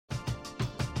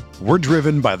We're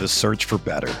driven by the search for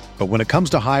better. But when it comes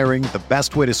to hiring, the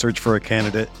best way to search for a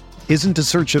candidate isn't to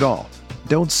search at all.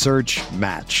 Don't search,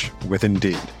 match with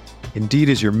Indeed. Indeed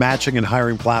is your matching and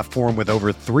hiring platform with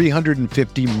over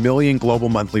 350 million global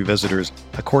monthly visitors,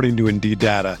 according to Indeed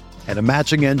data, and a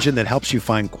matching engine that helps you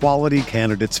find quality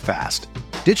candidates fast.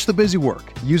 Ditch the busy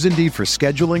work. Use Indeed for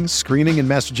scheduling, screening, and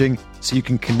messaging so you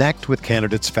can connect with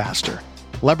candidates faster.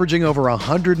 Leveraging over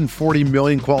 140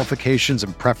 million qualifications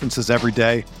and preferences every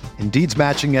day, Indeed's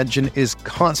matching engine is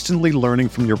constantly learning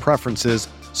from your preferences,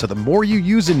 so the more you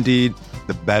use Indeed,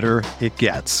 the better it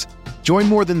gets. Join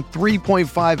more than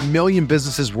 3.5 million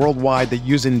businesses worldwide that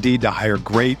use Indeed to hire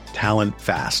great talent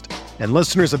fast. And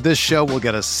listeners of this show will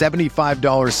get a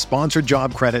 $75 sponsored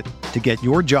job credit to get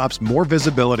your jobs more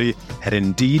visibility at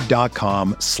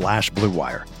Indeed.com/Blue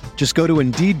Wire. Just go to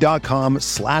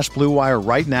Indeed.com/Blue Wire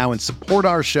right now and support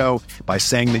our show by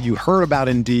saying that you heard about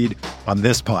Indeed on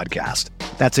this podcast.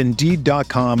 That's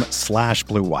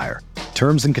Indeed.com/Blue Wire.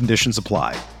 Terms and conditions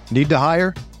apply. Need to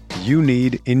hire? You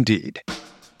need Indeed.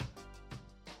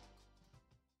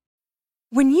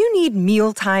 When you need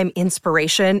mealtime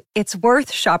inspiration, it's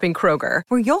worth shopping Kroger,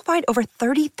 where you'll find over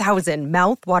 30,000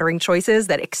 mouth-watering choices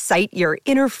that excite your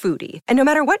inner foodie. And no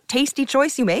matter what tasty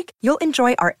choice you make, you'll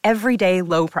enjoy our everyday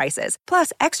low prices,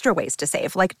 plus extra ways to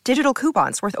save, like digital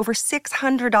coupons worth over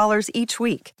 $600 each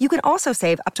week. You can also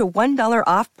save up to $1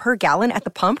 off per gallon at the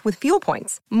pump with fuel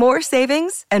points. More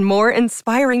savings and more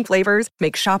inspiring flavors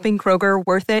make shopping Kroger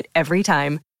worth it every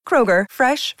time. Kroger,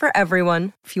 fresh for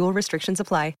everyone. Fuel restrictions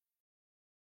apply.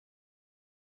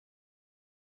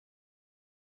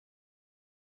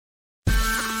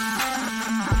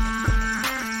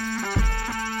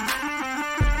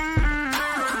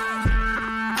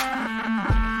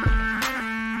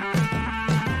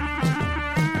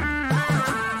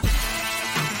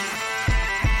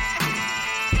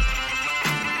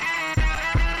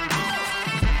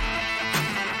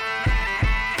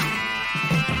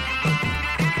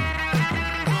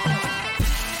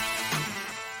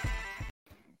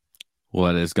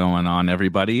 What is going on,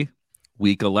 everybody?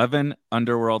 Week 11,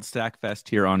 Underworld Stackfest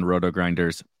here on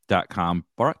rotogrinders.com,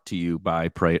 brought to you by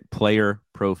Player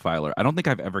Profiler. I don't think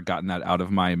I've ever gotten that out of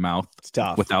my mouth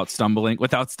without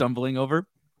stumbling over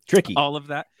tricky all of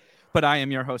that. But I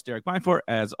am your host, Eric Beinfort,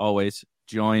 as always,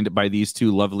 joined by these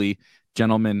two lovely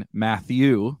gentlemen,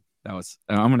 Matthew. I'm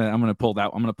gonna pull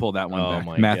that one back.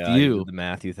 My Matthew, God, you did the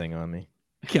Matthew thing on me.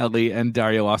 Kelly, and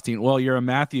Dario Austin. Well, you're a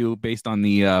Matthew based on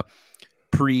the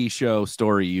pre-show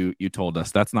story you told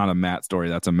us. That's not a Matt story.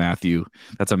 That's a Matthew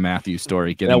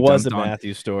story. That was a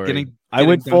Matthew story. I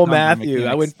went full Matthew.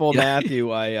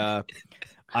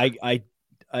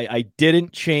 I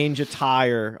didn't change a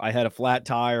tire. I had a flat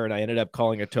tire, and I ended up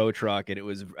calling a tow truck. And it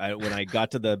was when I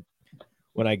got to the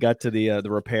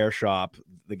repair shop,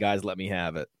 the guys let me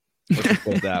have it. Let's just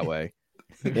put it that way,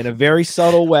 in a very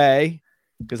subtle way,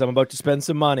 because I'm about to spend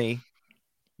some money,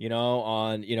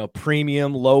 on,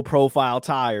 premium low profile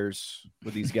tires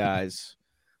with these guys,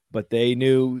 but they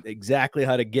knew exactly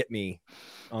how to get me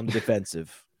on the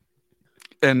defensive.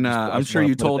 And I'm sure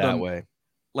you told them, way.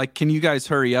 Like, can you guys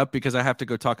hurry up? Because I have to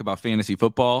go talk about fantasy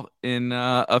football in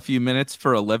a few minutes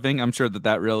for a living. I'm sure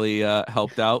that really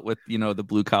helped out with, the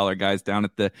blue collar guys down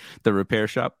at the repair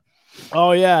shop.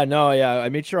 Oh yeah. No. Yeah. I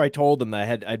made sure I told them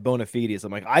that I'd bona fides.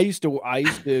 I'm like, I used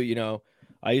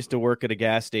to, work at a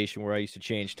gas station where I used to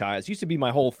change tires. It used to be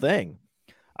my whole thing.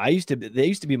 That used to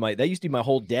be my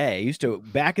whole day.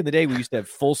 Back in the day, we used to have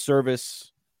full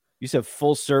service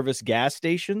gas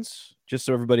stations, just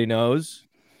so everybody knows.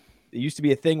 It used to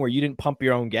be a thing where you didn't pump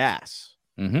your own gas.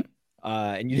 Mm-hmm.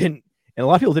 And a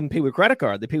lot of people didn't pay with credit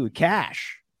card. They paid with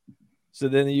cash. So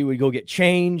then you would go get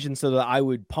change. And so that I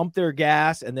would pump their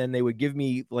gas, and then they would give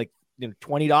me like,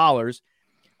 $20.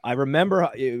 I remember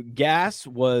gas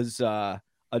was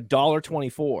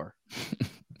 $1.24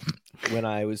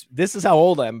 when this is how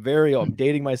old I am. Very old. I'm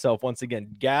dating myself once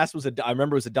again. Gas was I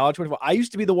remember it was $1.24. I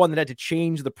used to be the one that had to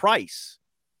change the price.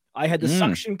 I had the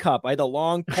suction cup. I had the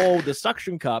long pole with the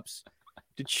suction cups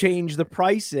to change the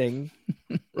pricing,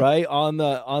 right, on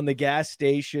the gas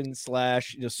station /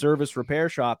 service repair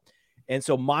shop. And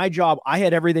so my job, I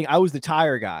had everything. I was the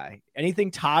tire guy.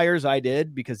 Anything tires I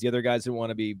did, because the other guys didn't want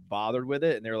to be bothered with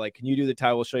it. And they're like, can you do the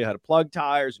tire? We'll show you how to plug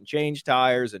tires and change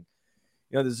tires. And,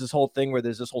 there's this whole thing where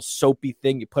there's this whole soapy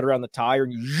thing you put around the tire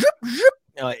and you zip,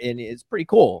 and it's pretty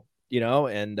cool,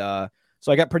 And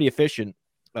so I got pretty efficient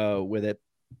with it.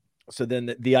 So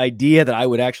then the idea that I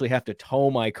would actually have to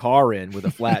tow my car in with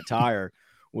a flat tire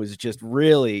was just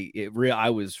I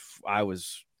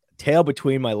was tail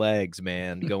between my legs,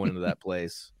 man, going into that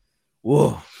place.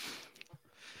 Whoa.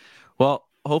 Well,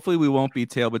 hopefully we won't be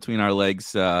tail between our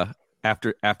legs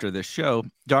after this show.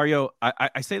 Dario,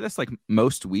 I say this like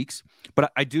most weeks,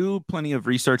 but I do plenty of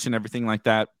research and everything like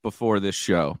that before this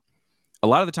show. A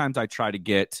lot of the times I try to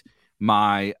get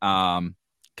my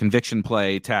conviction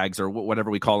play tags or whatever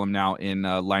we call them now in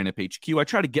lineup HQ. I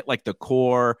try to get like the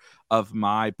core of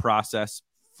my process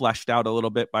fleshed out a little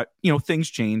bit, but things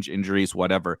change, injuries,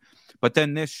 whatever. But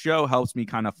then this show helps me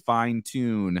kind of fine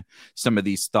tune some of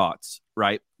these thoughts,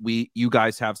 right? You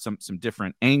guys have some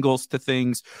different angles to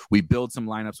things. We build some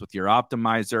lineups with your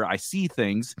optimizer. I see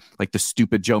things like the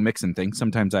stupid Joe Mixon thing.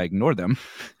 Sometimes I ignore them,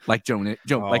 like Joe Mixon.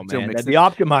 The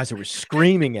optimizer was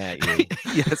screaming at you.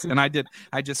 Yes, and I did.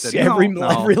 I just said every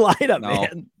lineup, no.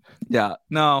 man. Yeah,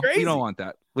 no, Crazy. we don't want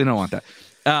that. We don't want that.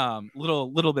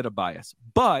 Little bit of bias,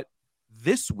 but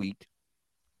this week,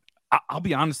 I'll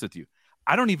be honest with you.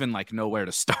 I don't even know where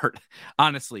to start.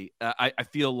 Honestly, I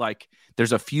feel like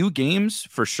there's a few games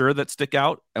for sure that stick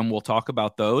out, and we'll talk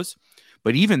about those.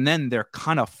 But even then, they're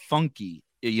kind of funky.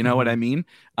 You know what I mean?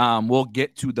 We'll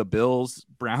get to the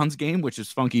Bills-Browns game, which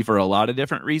is funky for a lot of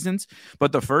different reasons.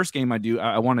 But the first game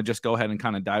I want to just go ahead and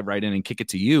kind of dive right in and kick it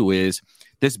to you is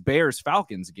this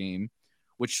Bears-Falcons game,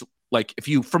 which, if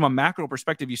you, from a macro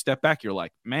perspective, you step back, you're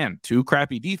like, man, two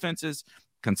crappy defenses,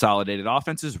 consolidated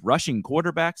offenses, rushing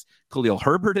quarterbacks. Khalil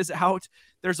Herbert is out.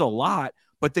 There's a lot.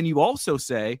 But then you also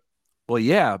say, well,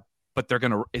 yeah, but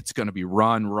it's going to be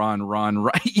run,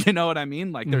 right? You know what I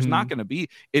mean? There's not going to be,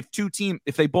 if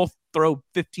they both throw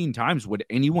 15 times, would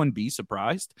anyone be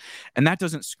surprised? And that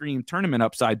doesn't scream tournament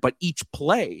upside, but each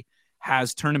play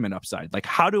has tournament upside.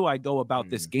 How do I go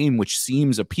about this game, which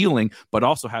seems appealing, but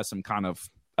also has some kind of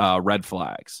red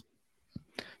flags?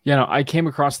 Yeah, no, I came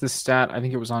across this stat. I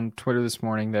think it was on Twitter this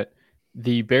morning that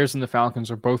the Bears and the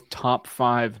Falcons are both top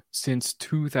 5 since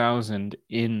 2000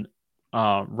 in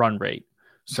run rate.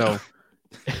 So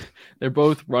they're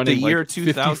both running the year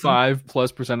 2000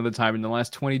 55+% of the time in the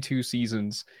last 22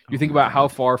 seasons. You think about how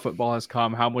far football has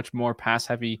come, how much more pass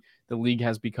heavy the league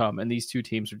has become, and these two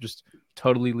teams are just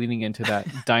totally leaning into that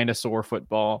dinosaur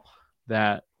football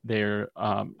that they're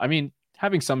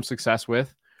having some success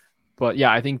with. But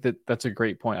yeah, I think that's a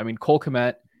great point. I mean, Cole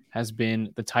Kmet has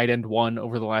been the tight end one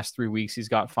over the last 3 weeks. He's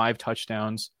got 5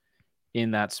 touchdowns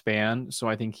in that span. So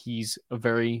I think he's a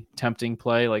very tempting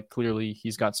play. Clearly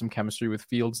he's got some chemistry with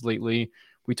Fields lately.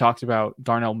 We talked about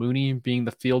Darnell Mooney being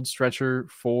the field stretcher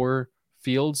for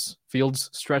Fields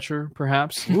stretcher,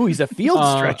 perhaps. Ooh, he's a field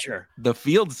stretcher. The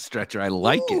field stretcher. I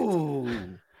like it. Ooh,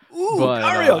 but,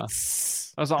 Dario. I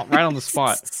was right on the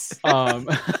spot.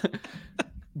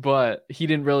 But he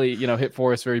didn't really, hit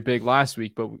for us very big last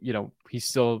week, but, he's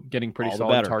still getting pretty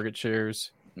solid target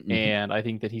shares. Mm-hmm. And I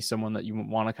think that he's someone that you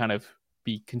want to kind of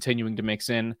be continuing to mix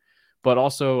in. But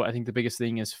also, I think the biggest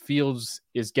thing is Fields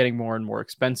is getting more and more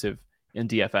expensive in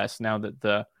DFS now that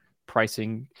the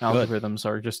pricing algorithms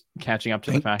are just catching up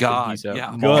to the fact that he's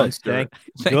a monster.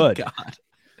 Thank God.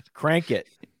 Crank it.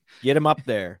 Get him up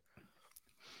there.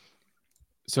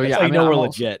 So, that's we're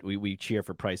legit. We cheer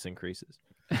for price increases.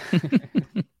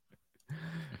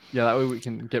 Yeah, that way we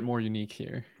can get more unique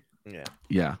here.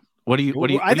 Yeah. What do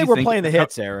you I think we're playing the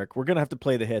hits, Eric. We're gonna have to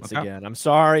play the hits again. I'm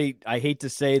sorry. I hate to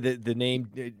say that the name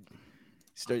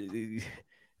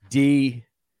D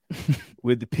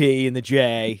with the P and the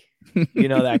J. You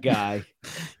know that guy.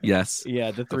 Yes.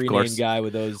 Yeah, the 3-name guy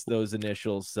with those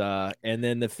initials. And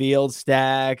then the field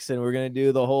stacks, and we're gonna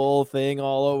do the whole thing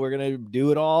all over. We're gonna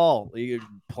do it all. You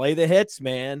play the hits,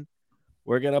 man.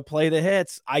 We're going to play the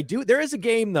hits. There is a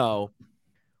game, though,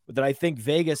 that I think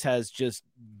Vegas has just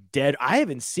dead. I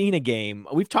haven't seen a game.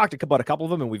 We've talked about a couple of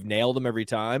them, and we've nailed them every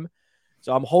time.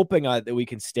 So I'm hoping that we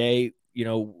can stay,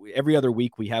 every other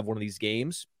week we have one of these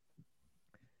games.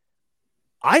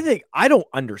 I don't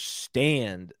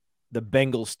understand the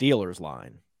Bengals-Steelers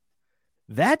line.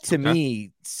 That, to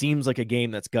me, seems like a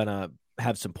game that's going to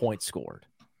have some points scored.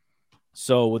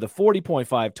 So with a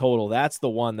 40.5 total, that's the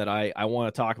one that I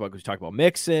want to talk about, because we talked about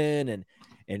Mixon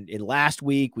and last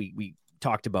week we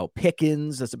talked about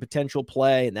Pickens as a potential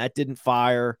play, and that didn't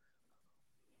fire.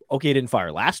 Okay, it didn't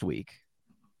fire last week,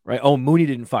 right? Oh, Mooney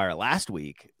didn't fire last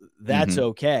week. That's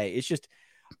okay. It's just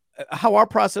how our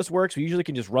process works. We usually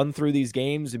can just run through these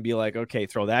games and be like, okay,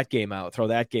 throw that game out, throw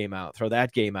that game out, throw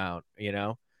that game out.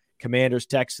 Commanders,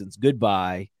 Texans,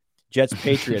 goodbye. Jets,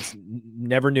 Patriots,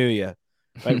 never knew you.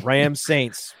 Right, Rams,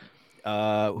 Saints,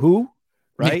 who?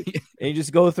 Right, and you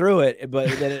just go through it. But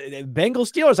then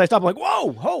Bengals, Steelers, I stop like,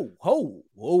 whoa.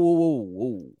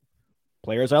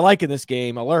 Players I like in this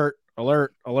game. Alert.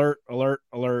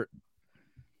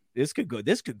 This could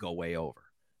go way over.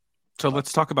 So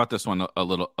let's talk about this one a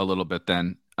little bit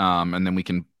then, and then we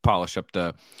can polish up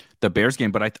the Bears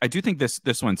game. But I do think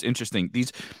this one's interesting.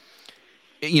 These,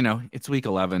 it's week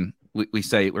 11. We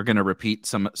say we're going to repeat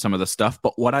some of the stuff,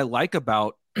 but what I like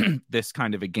about this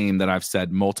kind of a game that I've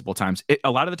said multiple times, it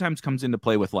a lot of the times comes into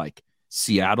play with like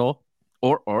Seattle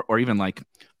or even like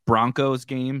Broncos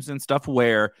games and stuff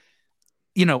where,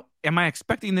 am I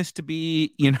expecting this to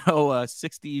be, a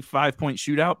 65-point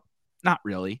shootout? Not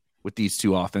really with these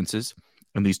two offenses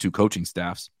and these two coaching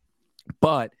staffs.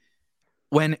 But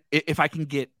if I can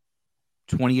get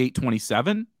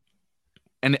 28-27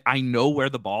 and I know where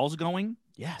the ball's going,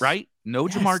 yes, right? No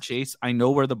yes. Jamar Chase. I know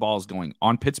where the ball's going.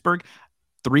 On Pittsburgh,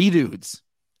 3 dudes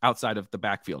outside of the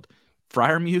backfield.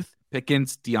 Freiermuth,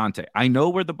 Pickens, Deontay. I know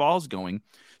where the ball's going.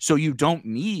 So you don't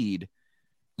need,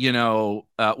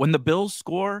 when the Bills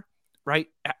score, right?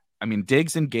 I mean,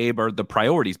 Diggs and Gabe are the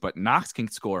priorities, but Knox can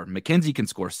score. McKenzie can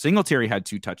score. Singletary had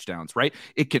 2 touchdowns, right?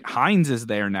 Hines is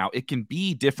there now. It can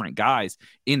be different guys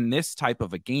in this type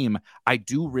of a game. I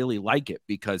do really like it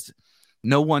because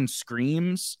no one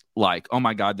screams like, oh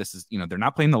my God, this is, they're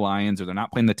not playing the Lions or they're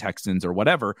not playing the Texans or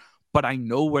whatever, but I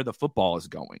know where the football is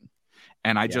going.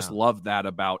 And I just love that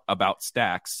about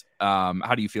Stacks.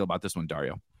 How do you feel about this one,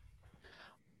 Dario?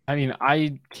 I mean,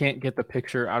 I can't get the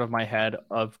picture out of my head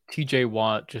of TJ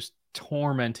Watt just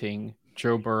tormenting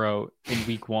Joe Burrow in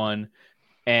week 1.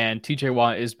 And TJ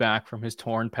Watt is back from his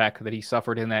torn pec that he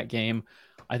suffered in that game.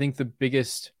 I think the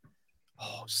biggest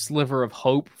sliver of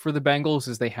hope for the Bengals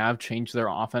is they have changed their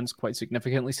offense quite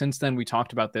significantly since then. We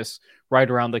talked about this right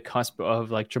around the cusp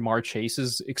of like Jamar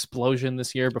Chase's explosion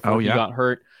this year before he got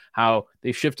hurt, how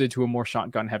they shifted to a more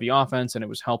shotgun heavy offense and it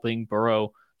was helping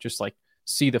Burrow just like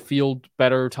see the field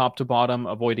better top to bottom,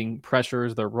 avoiding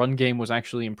pressures. Their run game was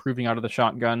actually improving out of the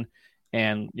shotgun.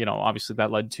 And, obviously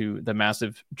that led to the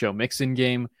massive Joe Mixon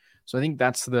game. So I think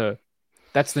that's the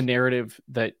narrative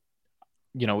that,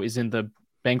 is in the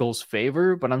Bengals'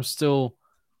 favor, but I'm still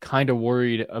kind of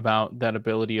worried about that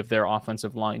ability of their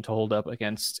offensive line to hold up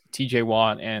against TJ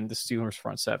Watt and the Steelers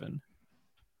front 7.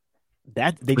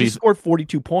 That they just scored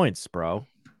 42 points, bro.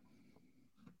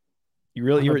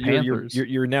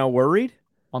 You're now worried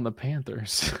on the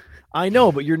Panthers. I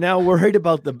know, but you're now worried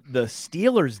about the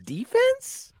Steelers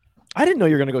defense? I didn't know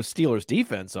you were going to go Steelers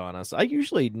defense on us. I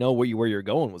usually know where you're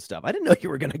going with stuff. I didn't know you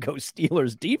were going to go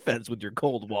Steelers defense with your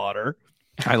cold water.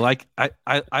 I like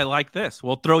this.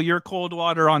 We'll throw your cold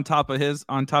water on top of his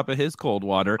cold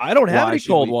water. I don't have any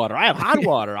cold water. I have hot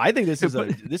water. I think this is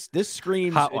this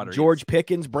screams hot water, George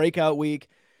Pickens breakout week.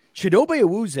 Chidobe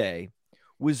Awuzie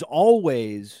was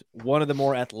always one of the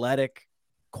more athletic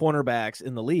cornerbacks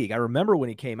in the league. I remember when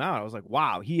he came out, I was like,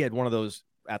 wow, he had one of those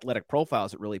athletic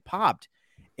profiles that really popped.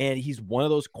 And he's one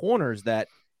of those corners that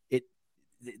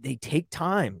they take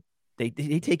time. They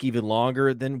take even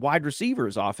longer than wide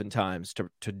receivers oftentimes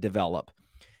to develop.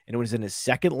 And it was in his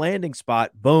second landing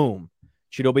spot, boom,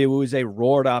 Chidobe Awuzie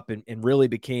roared up and really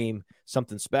became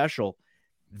something special.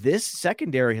 This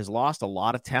secondary has lost a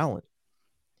lot of talent.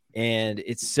 And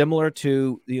it's similar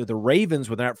to the Ravens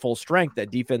when they're at full strength.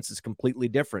 That defense is completely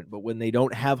different. But when they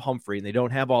don't have Humphrey and they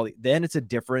don't have then it's a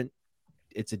different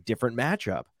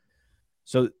matchup.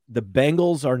 So the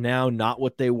Bengals are now not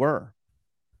what they were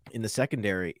in the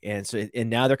secondary. And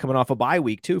now they're coming off a bye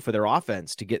week too for their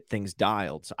offense to get things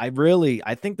dialed. So I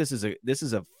think this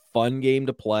is a fun game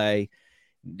to play.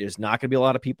 There's not going to be a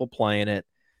lot of people playing it.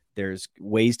 There's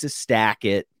ways to stack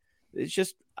it. It's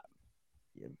just,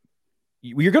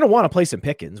 you're going to want to play some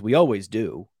Pickens. We always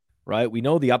do, right? We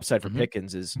know the upside for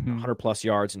Pickens is 100 plus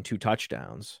yards and 2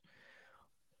 touchdowns.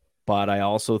 But I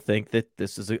also think that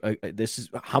this is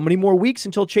how many more weeks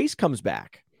until Chase comes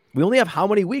back? We only have how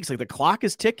many weeks? Like the clock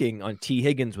is ticking on T.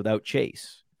 Higgins without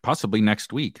Chase. Possibly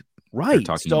next week. Right.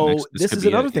 So this is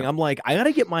another thing. I'm like, I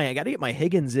gotta get my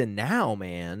Higgins in now,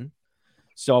 man.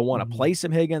 So I want to play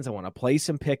some Higgins. I want to play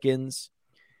some Pickens.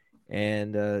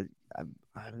 And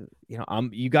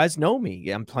you guys know me.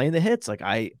 I'm playing the hits. Like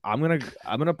I'm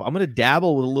gonna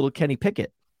dabble with a little Kenny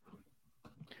Pickett.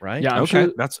 Right. Yeah. I'm sure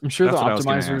the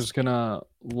optimizer is gonna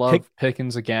love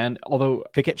Pickens again. Although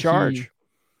Pickett charge.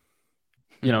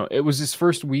 It was his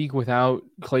first week without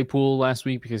Claypool last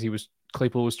week because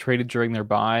Claypool was traded during their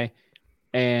bye,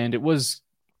 and it was,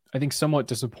 I think, somewhat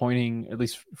disappointing, at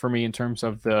least for me, in terms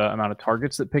of the amount of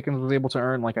targets that Pickens was able to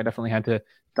earn. Like I definitely had to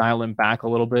dial him back a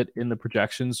little bit in the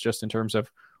projections, just in terms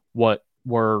of what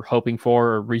we're hoping for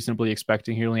or reasonably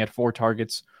expecting. He only had 4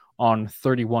 targets on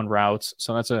 31 routes,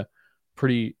 so that's a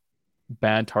pretty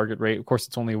bad target rate. Of course,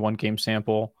 it's only a 1 game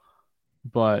sample,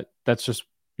 but that's just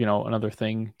another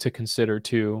thing to consider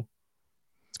too.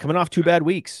 It's coming off 2 bad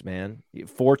weeks, man.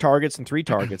 4 targets and 3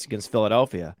 targets against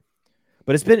Philadelphia.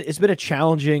 But it's been a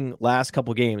challenging last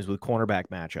couple games with cornerback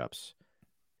matchups.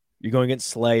 You're going against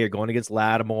Slay, you're going against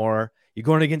Lattimore, you're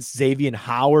going against Xavier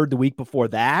Howard the week before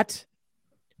that,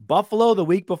 Buffalo the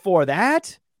week before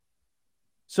that.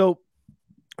 So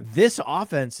this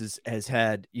offense has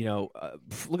had, look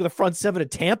at the front 7 of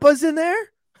Tampa's in there.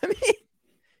 I mean,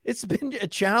 it's been a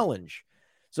challenge.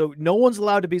 So no one's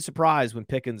allowed to be surprised when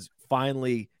Pickens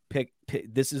finally pick.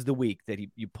 This is the week that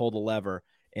you pull the lever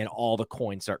and all the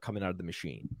coins start coming out of the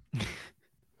machine.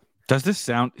 Does this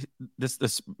sound,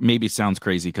 this maybe sounds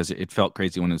crazy because it felt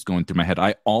crazy when it was going through my head.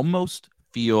 I almost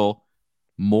feel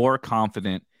more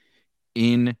confident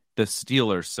in the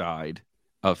Steelers side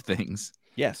of things.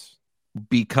 Yes.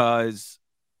 Because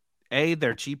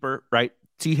they're cheaper, right?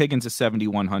 T. Higgins is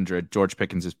 7,100. George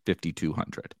Pickens is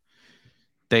 5,200.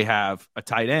 They have a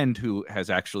tight end who has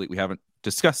actually, we haven't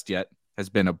discussed yet, has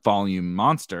been a volume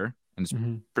monster and is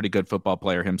a pretty good football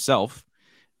player himself.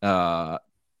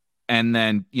 And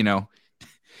then,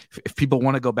 if people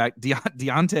want to go back,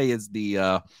 Deontay is the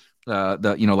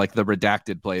like the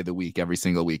redacted play of the week every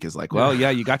single week is like, well, yeah,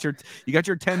 you got your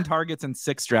 10 targets and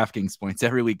 6 DraftKings points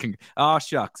every week. Oh,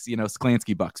 shucks,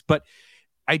 Sklansky bucks. But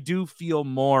I do feel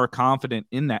more confident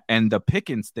in that. And the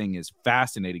Pickens thing is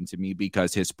fascinating to me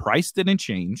because his price didn't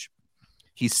change.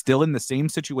 He's still in the same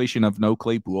situation of no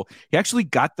Claypool. He actually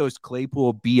got those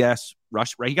Claypool BS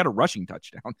rush, right? He got a rushing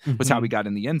touchdown, was how he got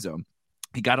in the end zone.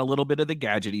 He got a little bit of the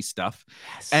gadgety stuff.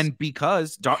 Yes. And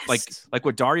because like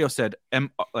what Dario said,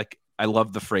 I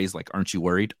love the phrase, like, aren't you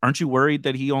worried? Aren't you worried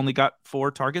that he only got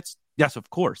 4 targets? Yes, of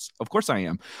course. Of course I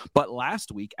am. But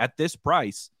last week at this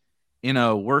price, in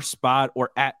a worse spot or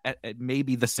at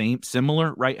maybe the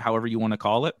similar, right? However you want to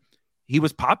call it, he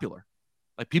was popular.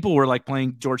 Like people were like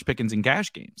playing George Pickens in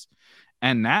cash games.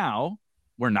 And now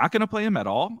we're not going to play him at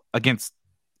all against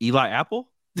Eli Apple.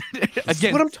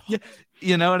 Again, what I'm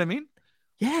you know what I mean?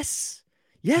 Yes.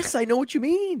 Yes, I know what you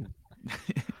mean.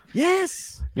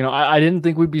 Yes. I didn't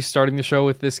think we'd be starting the show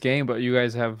with this game, but you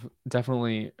guys have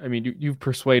definitely, I mean, you've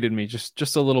persuaded me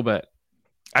just a little bit.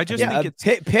 I just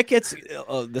think Pickett's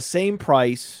the same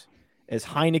price as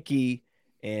Heineke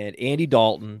and Andy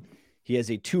Dalton. He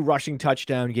has a 2 rushing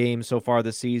touchdown games so far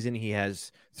this season. He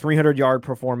has 300-yard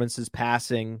performances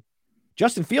passing.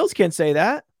 Justin Fields can't say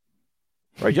that.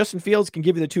 Right, Justin Fields can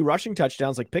give you the 2 rushing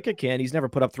touchdowns like Pickett can. He's never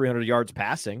put up 300 yards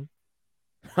passing.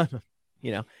 And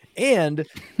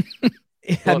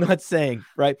I'm not saying,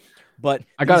 right, but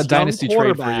I got a dynasty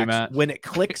trade for you, Matt. When it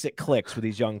clicks with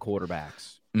these young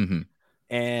quarterbacks. Mm-hmm.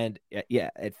 And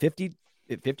at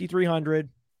 5,300,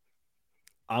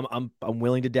 I'm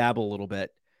willing to dabble a little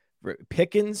bit.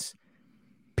 Pickett,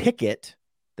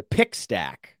 the pick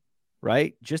stack,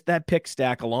 right? Just that pick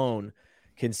stack alone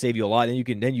can save you a lot, and you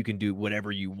can do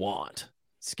whatever you want,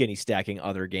 skinny stacking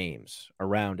other games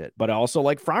around it. But I also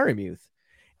like Freiermuth,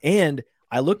 and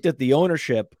I looked at the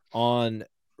ownership on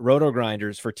Roto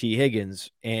Grinders for T. Higgins,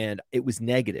 and it was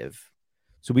negative.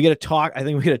 So we got to talk. I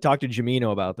think we got to talk to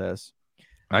Jamino about this.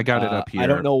 I got it up here. I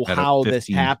don't know how this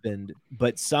happened,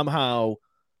 but somehow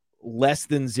less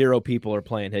than 0 people are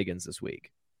playing Higgins this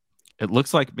week. It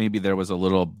looks like maybe there was a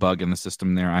little bug in the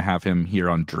system there. I have him here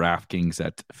on DraftKings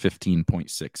at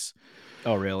 15.6.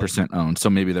 Oh, really? Percent owned. So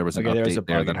maybe there was an update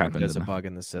there that happened. There's a bug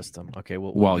in the system. Okay,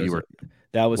 well, while you were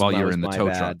in the tow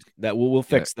truck. That we'll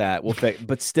fix that. We'll fix.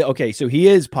 But still, okay. So he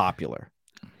is popular.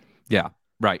 Yeah,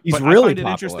 right. He's but really I find it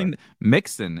popular. interesting.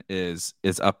 Mixon is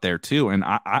up there too, and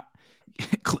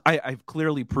I've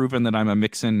clearly proven that I'm a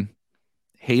Mixon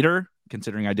hater,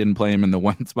 considering I didn't play him in the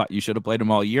one spot you should have played him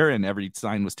all year, and every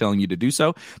sign was telling you to do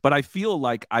so. But I feel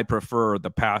like I prefer the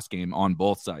pass game on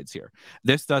both sides here.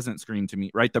 This doesn't scream to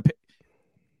me, right?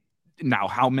 Now,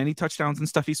 how many touchdowns and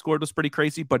stuff he scored was pretty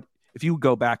crazy. But if you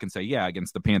go back and say, yeah,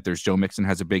 against the Panthers, Joe Mixon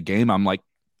has a big game, I'm like,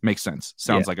 makes sense.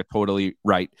 Sounds like a totally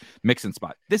right Mixon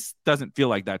spot. This doesn't feel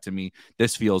like that to me.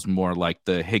 This feels more like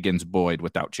the Higgins Boyd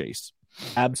without Chase.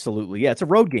 Absolutely. Yeah, it's a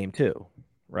road game too,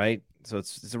 right? So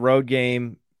it's a road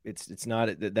game. It's not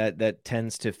that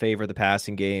tends to favor the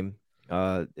passing game.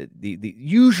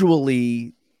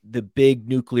 Usually the big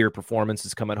nuclear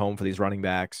performances come at home for these running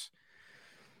backs.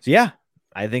 So yeah,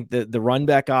 I think the run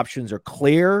back options are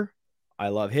clear. I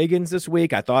love Higgins this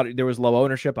week. I thought there was low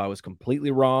ownership. I was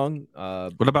completely wrong.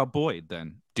 What about Boyd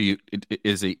then?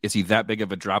 Is he that big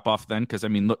of a drop off then? Because I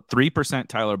mean, look, 3%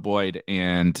 Tyler Boyd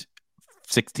and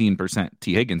 16%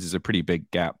 T. Higgins is a pretty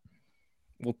big gap.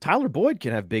 Well, Tyler Boyd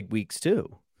can have big weeks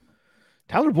too.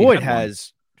 Tyler Boyd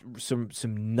has some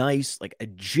nice like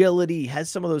agility.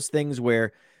 Has some of those things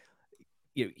where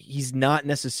he's not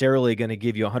necessarily going to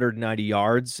give you 190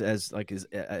 yards as like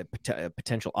a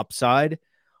potential upside,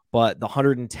 but the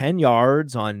 110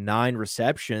 yards on 9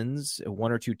 receptions,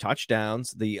 1 or 2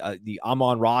 touchdowns, the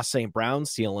Amon-Ra St. Brown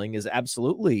ceiling is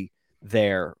absolutely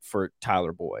there for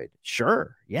Tyler Boyd.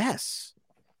 Sure. Yes.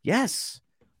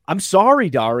 I'm sorry,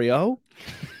 Dario.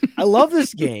 I love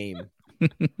this game.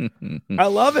 I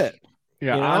love it.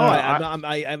 Yeah,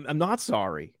 I'm not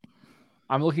sorry.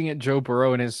 I'm looking at Joe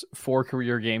Burrow in his 4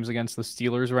 career games against the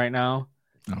Steelers right now.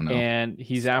 Oh, no. And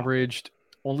he's averaged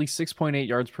only 6.8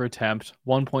 yards per attempt,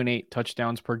 1.8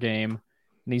 touchdowns per game,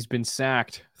 and he's been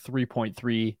sacked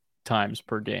 3.3 times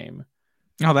per game.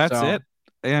 Oh, that's it.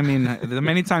 I mean, the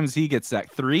many times he gets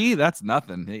sacked, 3, that's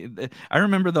nothing. I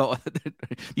remember the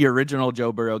original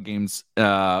Joe Burrow games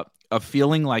of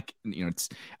feeling like,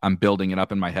 I'm building it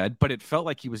up in my head, but it felt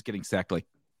like he was getting sacked like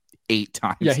 8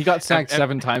 times. Yeah, he got sacked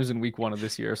 7 times in week 1 of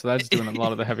this year, so that's doing a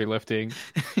lot of the heavy lifting.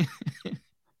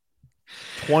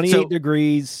 28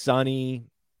 degrees, sunny,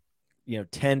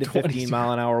 10 to 15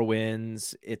 mile an hour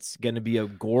winds. It's going to be a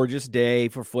gorgeous day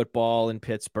for football in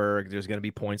Pittsburgh. There's going to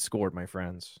be points scored, my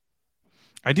friends.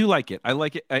 I do like it. I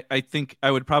like it. I think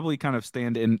I would probably kind of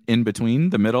stand in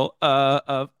between the middle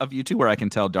of you two, where I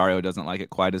can tell Dario doesn't like it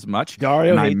quite as much.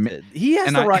 Dario hates it. He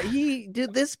has the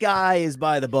right. This guy is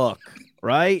by the book,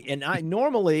 right? And I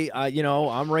normally,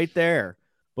 I'm right there,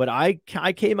 but I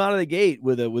came out of the gate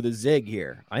with a zig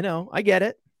here. I know. I get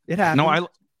it. It happens. No,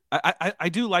 I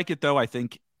do like it though. I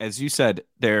think, as you said,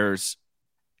 there's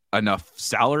enough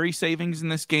salary savings in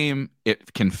this game.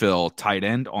 It can fill tight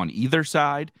end on either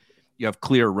side. You have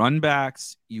clear run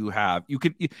backs.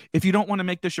 If you don't want to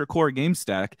make this your core game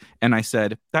stack, and I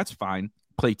said, that's fine.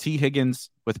 Play T. Higgins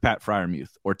with Pat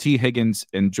Freiermuth or T. Higgins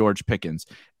and George Pickens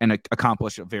and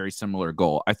accomplish a very similar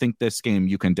goal. I think this game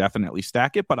you can definitely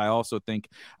stack it, but I also think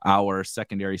our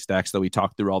secondary stacks that we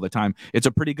talk through all the time, it's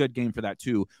a pretty good game for that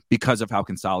too, because of how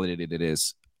consolidated it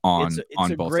is on both sides.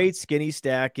 It's a great skinny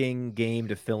stacking game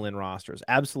to fill in rosters.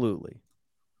 Absolutely.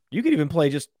 You could even play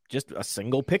just a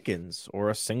single Pickens or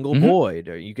a single Boyd,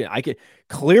 or I could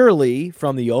clearly,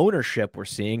 from the ownership we're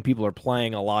seeing, people are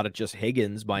playing a lot of just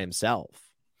Higgins by himself.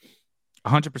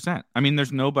 100%. I mean,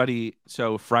 there's nobody.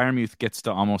 So Freiermuth gets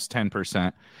to almost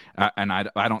 10%, and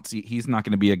I don't see, he's not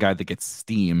going to be a guy that gets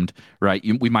steamed, right?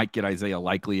 We might get Isaiah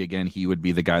Likely again. He would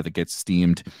be the guy that gets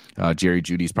steamed. Jerry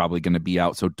Jeudy's probably going to be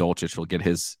out, so Dulcich will get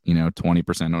his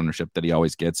 20% ownership that he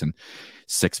always gets and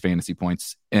 6 fantasy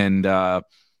points. And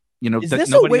is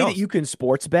this a way that you can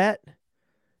sports bet?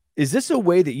 Is this a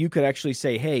way that you could actually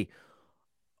say, hey,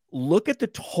 look at the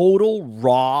total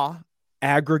raw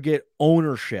aggregate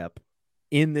ownership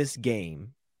in this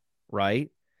game, right?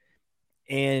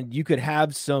 And you could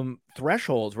have some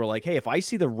thresholds where, like, hey, if I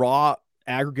see the raw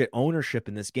aggregate ownership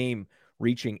in this game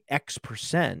reaching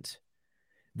X%,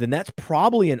 then that's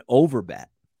probably an overbet,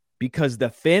 because the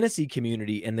fantasy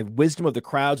community and the wisdom of the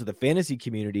crowds of the fantasy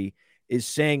community is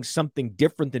saying something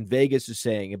different than Vegas is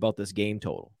saying about this game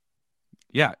total.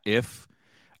 Yeah, if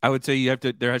I would say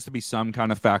there has to be some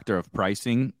kind of factor of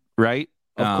pricing, right?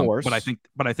 Of course. But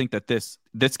I think that this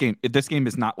game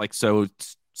is not like so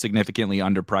significantly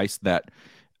underpriced that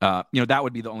that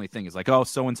would be the only thing, is like, oh,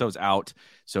 so and so's out.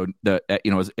 So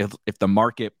if the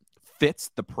market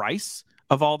fits the price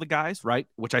of all the guys, right,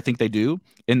 which I think they do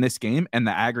in this game, and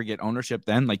the aggregate ownership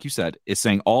then, like you said, is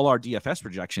saying all our DFS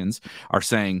projections are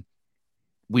saying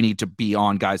we need to be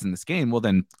on guys in this game, well,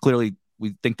 then clearly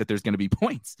we think that there's going to be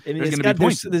points. I mean, there's got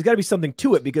to be something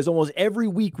to it, because almost every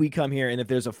week we come here, and if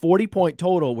there's a 40-point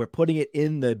total, we're putting it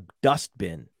in the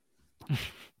dustbin.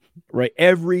 Right?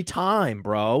 Every time,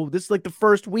 bro. This is like the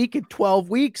first week in 12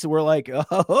 weeks. And we're like,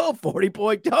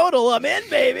 40-point total. I'm in,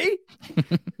 baby.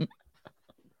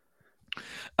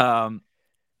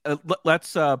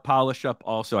 Let's polish up.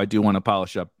 Also, I do want to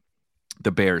polish up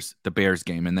the Bears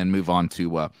game, and then move on to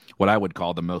what I would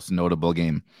call the most notable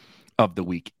game of the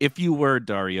week. If you were,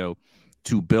 Dario,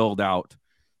 to build out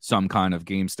some kind of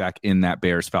game stack in that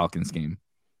Bears-Falcons game,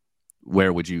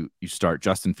 where would you start?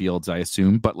 Justin Fields, I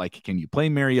assume, but like, can you play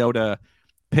Mariota,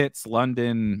 Pitts,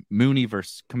 London, Mooney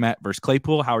versus Kmet versus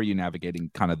Claypool? How are you navigating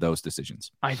kind of those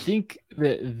decisions? I think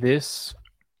that this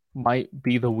might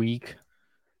be the week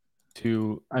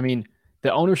to,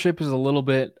 the ownership is a little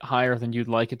bit higher than you'd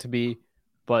like it to be,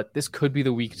 but this could be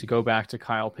the week to go back to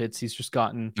Kyle Pitts. He's just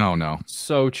gotten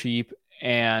so cheap,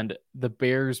 and the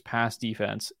Bears' pass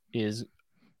defense is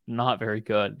not very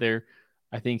good.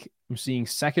 I think I'm seeing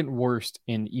second worst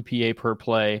in EPA per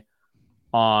play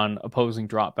on opposing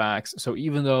dropbacks. So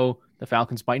even though the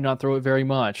Falcons might not throw it very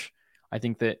much, I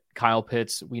think that Kyle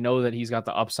Pitts, we know that he's got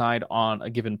the upside on a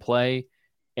given play,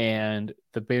 and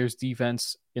the Bears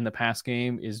defense in the pass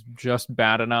game is just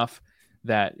bad enough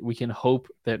that we can hope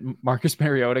that Marcus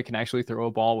Mariota can actually throw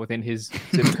a ball within his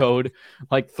zip code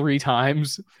like 3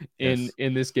 times in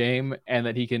this game, and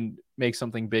that he can make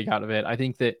something big out of it. I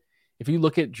think that if you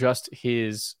look at just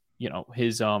his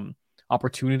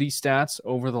opportunity stats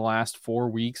over the last 4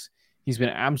 weeks, he's been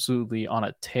absolutely on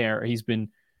a tear. He's been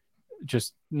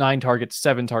just 9 targets,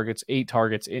 7 targets, 8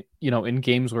 targets, in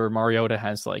games where Mariota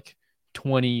has like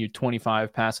 20,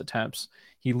 25 pass attempts.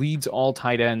 He leads all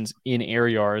tight ends in air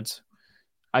yards.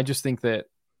 I just think that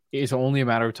it's only a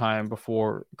matter of time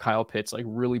before Kyle Pitts like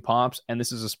really pops, and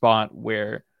this is a spot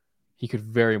where he could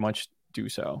very much do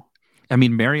so. I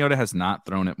mean, Mariota has not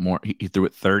thrown it more. He threw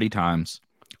it 30 times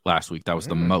last week. That was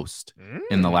the most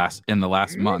in the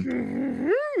last month.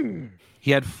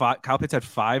 He had Kyle Pitts had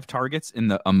 5 targets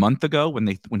a month ago when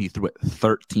he threw it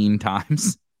 13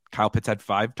 times. Kyle Pitts had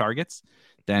 5 targets,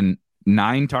 then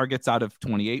 9 targets out of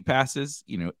 28 passes,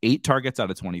 8 targets out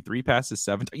of 23 passes,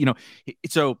 7,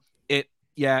 so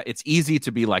it's easy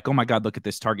to be like, oh my God, look at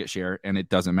this target share. And it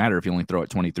doesn't matter if you only throw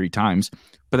it 23 times,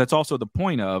 but that's also the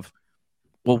point of,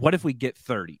 well, what if we get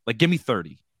 30? Like, give me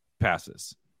 30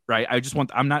 passes, right?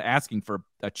 I'm not asking for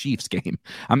a Chiefs game.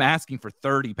 I'm asking for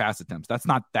 30 pass attempts. That's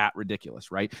not that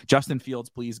ridiculous, right? Justin Fields,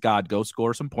 please God, go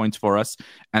score some points for us.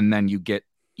 And then you get,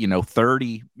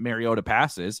 30 Mariota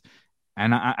passes.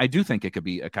 And I do think it could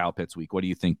be a Kyle Pitts week. What do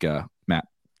you think, Matt?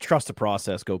 Trust the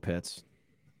process. Go Pitts.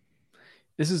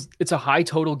 It's a high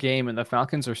total game, and the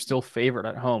Falcons are still favored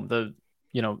at home.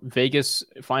 Vegas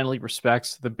finally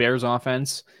respects the Bears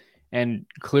offense, and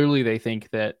clearly they think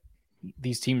that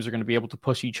these teams are going to be able to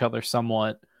push each other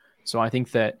somewhat. So I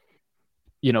think that,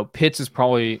 Pitts is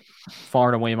probably far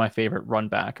and away my favorite run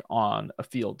back on a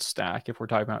field stack if we're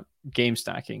talking about game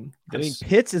stacking.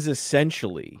 Pitts is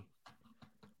essentially,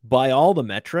 by all the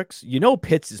metrics,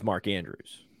 Pitts is Mark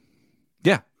Andrews.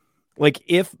 Yeah. Like,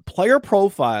 if Player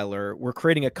Profiler were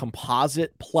creating a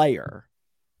composite player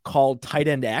called Tight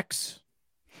End X,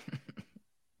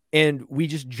 and we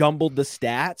just jumbled the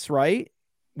stats, right?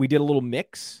 We did a little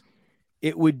mix.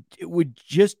 It would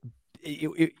just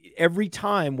every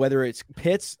time, whether it's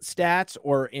Pitts stats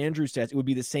or Andrews stats, it would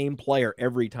be the same player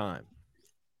every time.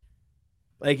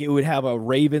 Like, it would have a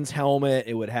Ravens helmet.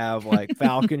 It would have like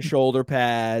Falcon shoulder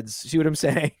pads. See what I'm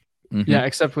saying? Mm-hmm. Yeah,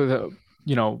 except with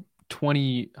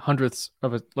 20 hundredths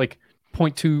of a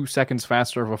 0.2 seconds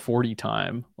faster of a 40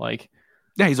 time. Like,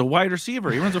 yeah, he's a wide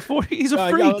receiver. He runs a 40. He's a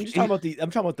freak. I'm talking about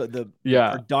the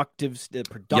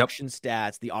production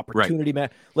stats, the opportunity.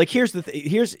 Right. Like,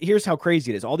 here's how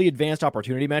crazy it is. All the advanced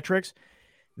opportunity metrics,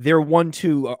 they're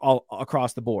 1-2 all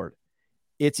across the board.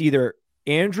 It's either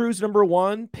Andrews number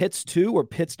 1, Pitts 2, or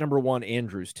Pitts number 1,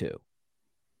 Andrews 2.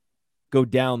 Go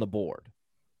down the board,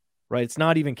 right? It's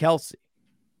not even Kelsey,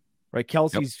 right?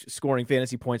 Kelsey's scoring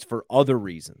fantasy points for other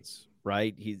reasons,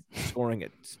 right? He's scoring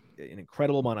an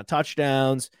incredible amount of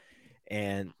touchdowns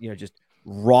and, just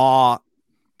raw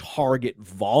target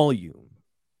volume,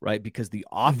 right? Because the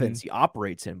offense he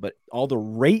operates in, but all the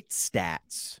rate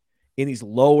stats in these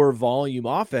lower volume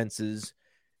offenses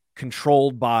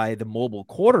controlled by the mobile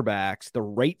quarterbacks, the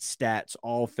rate stats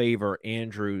all favor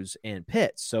Andrews and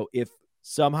Pitts. So if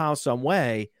somehow, some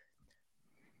way,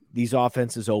 these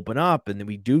offenses open up and then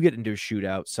we do get into a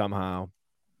shootout somehow,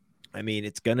 I mean,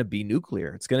 it's going to be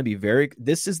nuclear. It's going to be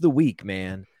this is the week,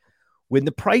 man. When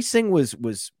the pricing was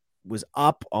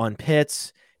up on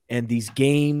Pitts and these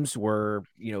games were,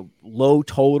 low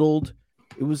totaled,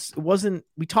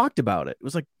 we talked about it. It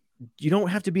was like, you don't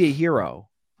have to be a hero,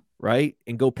 right?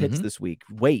 And go Pitts this week.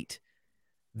 Wait,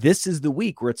 this is the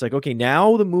week where it's like, okay,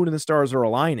 now the moon and the stars are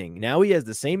aligning. Now he has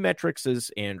the same metrics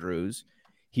as Andrews.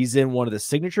 He's in one of the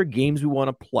signature games we want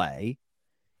to play.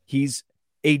 He's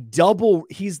the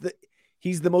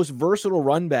most versatile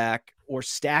run back or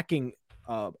stacking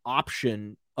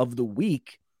option of the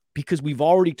week, because we've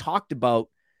already talked about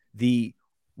the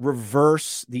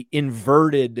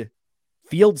inverted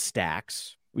field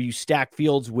stacks where you stack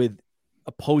fields with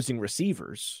opposing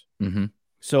receivers. Mm-hmm.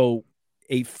 So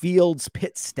a Fields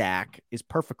Pitt stack is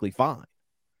perfectly fine.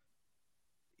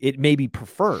 It may be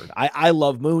preferred. I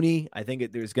love Mooney. I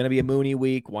think there's going to be a Mooney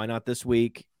week. Why not this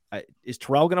week? Is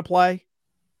Terrell going to play?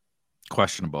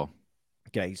 Questionable.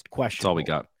 Okay, he's questionable. That's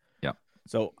all we got. Yeah.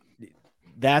 So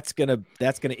that's gonna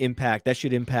impact. That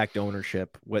should impact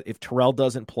ownership. If Terrell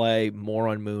doesn't play, more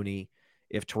on Mooney.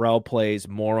 If Terrell plays,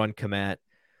 more on Kmet.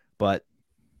 But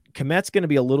Kmet's going to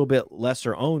be a little bit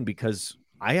lesser owned because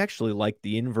I actually like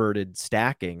the inverted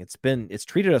stacking. It's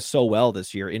treated us so well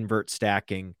this year. Invert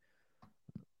stacking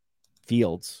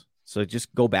Fields. So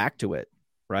just go back to it,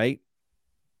 right?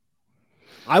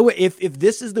 I would if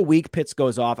this is the week Pitts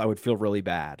goes off, I would feel really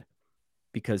bad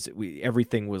because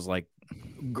everything was like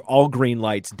all green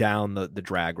lights down the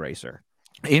drag racer,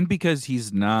 and because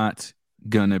he's not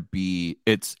gonna be.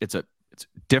 It's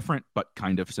different but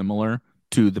kind of similar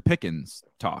to the Pickens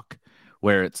talk,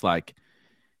 where it's like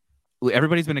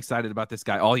everybody's been excited about this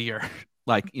guy all year.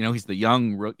 Like, he's the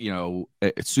young,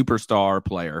 superstar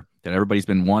player that everybody's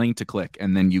been wanting to click.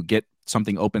 And then you get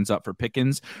something opens up for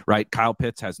Pickens, right? Kyle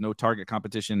Pitts has no target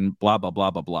competition, blah, blah, blah,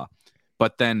 blah, blah.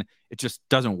 But then it just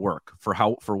doesn't work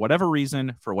for whatever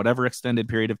reason, for whatever extended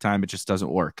period of time, it just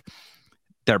doesn't work.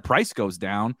 Their price goes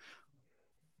down,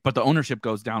 but the ownership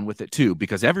goes down with it too,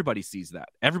 because everybody sees that.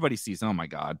 Everybody sees, oh my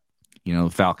God,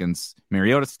 Falcons,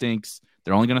 Mariota stinks.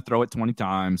 They're only going to throw it 20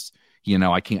 times.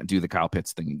 I can't do the Kyle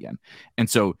Pitts thing again. And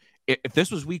so if this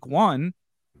was week 1,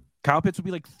 Kyle Pitts would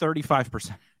be like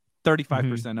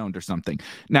 35% owned or something.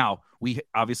 Now, we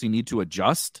obviously need to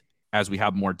adjust as we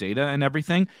have more data and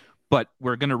everything, but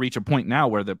we're going to reach a point now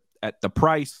where at the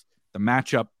price, the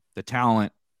matchup, the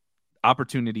talent,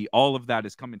 opportunity, all of that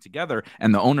is coming together,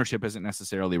 and the ownership isn't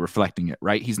necessarily reflecting it,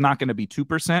 right? He's not going to be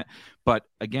 2%, but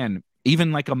again,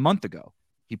 even like a month ago,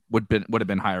 he would have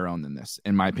been higher owned than this,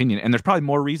 in my opinion. And there's probably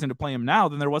more reason to play him now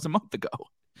than there was a month ago.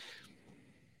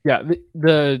 Yeah,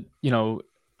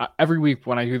 every week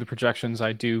when I do the projections,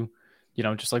 I do,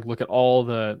 just like look at all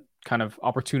the kind of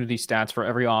opportunity stats for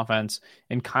every offense.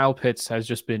 And Kyle Pitts has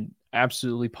just been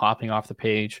absolutely popping off the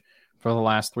page for the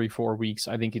last 3-4 weeks.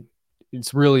 I think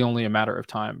it's really only a matter of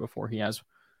time before he has,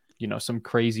 some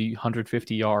crazy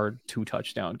 150-yard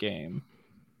 2-touchdown game.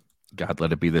 God,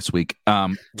 let it be this week.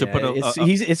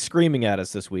 It's screaming at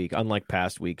us this week, unlike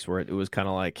past weeks where it was kind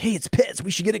of like, hey, it's Pitts,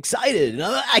 we should get excited.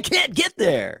 I can't get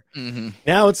there. Mm-hmm.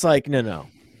 Now it's like, no.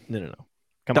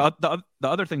 Come on. The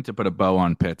other thing to put a bow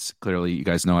on Pitts, clearly you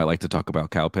guys know I like to talk about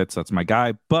Kyle Pitts. That's my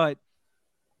guy. But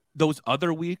those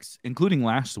other weeks, including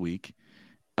last week,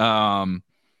 the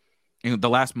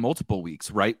last multiple weeks,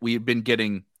 right? We had been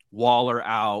getting Waller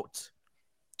out.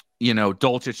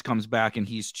 Dolchich comes back and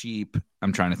he's cheap.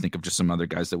 I'm trying to think of just some other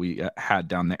guys that we had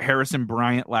down there. Harrison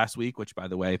Bryant last week, which, by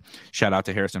the way, shout out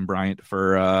to Harrison Bryant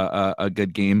for a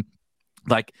good game.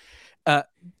 Like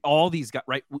all these guys,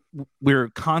 right? We're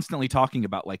constantly talking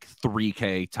about like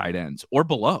 3K tight ends or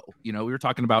below. We were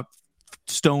talking about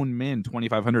Stone Min,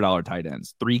 $2,500 tight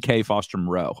ends, 3K Foster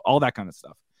Moreau, all that kind of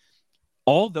stuff.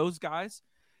 All those guys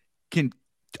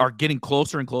are getting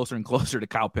closer and closer and closer to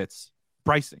Kyle Pitts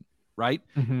pricing. Right.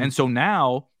 Mm-hmm. And so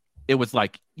now it was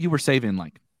like you were saving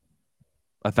like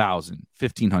 1,000,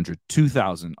 1,500,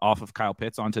 2,000 off of Kyle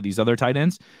Pitts onto these other tight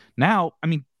ends. Now, I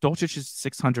mean, Dolchich is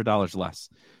 $600 less.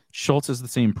 Schultz is the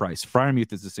same price.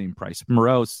 Freiermuth is the same price.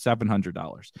 Moreau is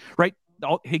 $700. Right.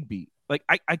 Higbee. Like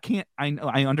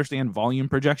I understand volume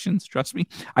projections. Trust me.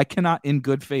 I cannot in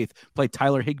good faith play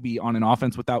Tyler Higbee on an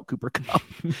offense without Cooper Kupp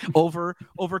over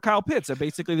Kyle Pitts at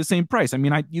basically the same price. I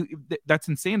mean, that's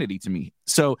insanity to me.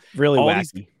 So really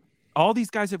wacky. All these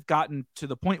guys have gotten to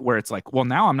the point where it's like, well,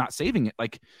 now I'm not saving it.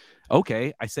 Like,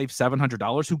 okay, I saved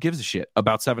 $700. Who gives a shit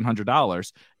about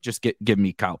 $700? Just give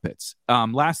me Kyle Pitts.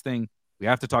 Last thing, we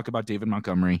have to talk about David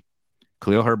Montgomery.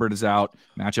 Khalil Herbert is out.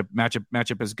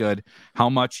 Matchup is good. How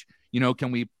much?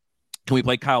 Can we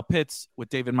play Kyle Pitts with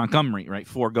David Montgomery, right?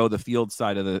 Forego the field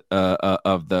side of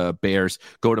the Bears,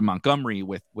 go to Montgomery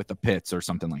with the Pitts or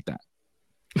something like that.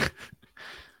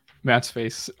 Matt's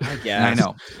face. I guess. I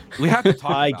know. We have to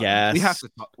talk. I guess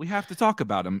we have to talk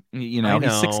about him. He's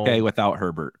 6K without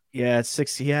Herbert. Yeah, it's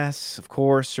 6. Yes, of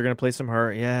course you're gonna play some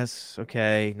Herbert. Yes,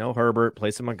 okay. No Herbert.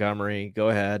 Play some Montgomery. Go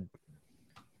ahead.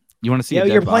 You want to see? Yeah,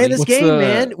 you're playing this game,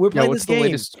 man. We're playing this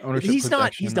game.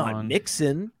 He's not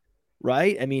Mixon.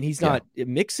 Right? I mean, he's not.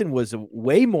 Mixon was a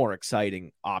way more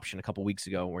exciting option a couple weeks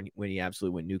ago when he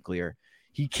absolutely went nuclear.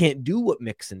 He can't do what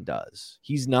Mixon does.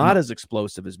 He's not as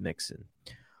explosive as Mixon.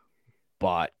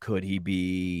 But could he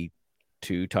be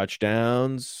 2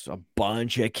 touchdowns, a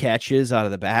bunch of catches out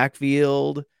of the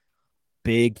backfield,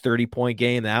 big 30-point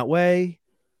game that way?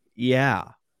 Yeah.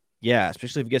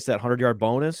 Especially if he gets that 100-yard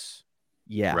bonus.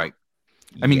 Yeah. Right.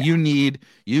 I mean, you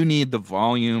need the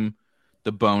volume,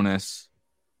 the bonus.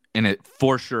 And it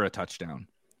for sure a touchdown.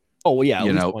 Oh well, yeah, at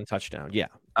least one touchdown. Yeah,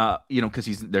 because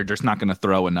they're just not going to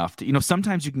throw enough.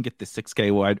 Sometimes you can get the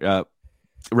 6K wide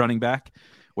running back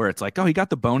where it's like, oh, he got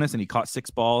the bonus and he caught 6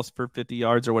 balls for 50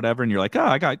 yards or whatever, and you're like, oh,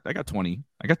 I got 20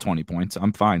 points,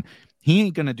 I'm fine. He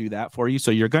ain't going to do that for you,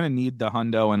 so you're going to need the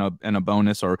hundo and a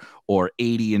bonus or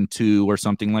 80 and 2 or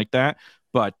something like that.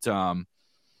 But I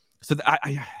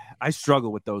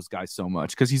struggle with those guys so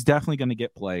much because he's definitely going to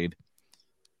get played.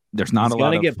 There's not a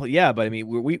lot of but I mean,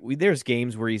 we there's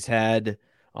games where he's had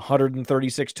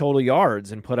 136 total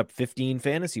yards and put up 15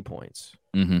 fantasy points.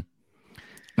 Mm-hmm.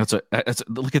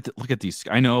 Look at these.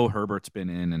 I know Herbert's been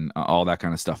in and all that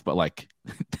kind of stuff, but like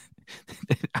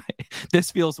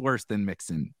this feels worse than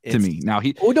Mixon to me. Now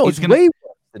way worse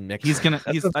than Mixon.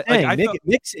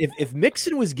 If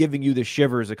Mixon was giving you the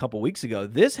shivers a couple weeks ago,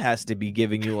 this has to be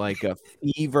giving you like a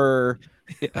fever.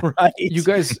 Right? You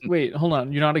guys, wait, hold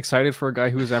on. You're not excited for a guy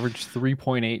who has averaged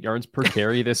 3.8 yards per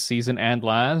carry this season and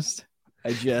last?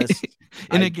 A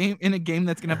game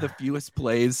that's gonna have the fewest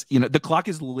plays. The clock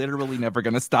is literally never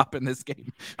gonna stop in this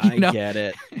game. I get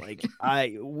it. Like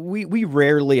we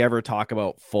rarely ever talk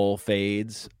about full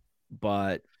fades,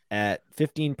 but at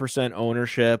 15%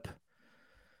 ownership,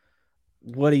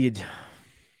 what do you do?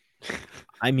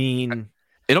 I mean,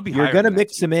 it'll be. You're gonna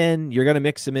mix them in. You're gonna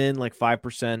mix them in like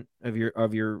 5%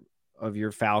 of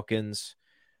your Falcons,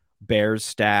 Bears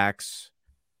stacks,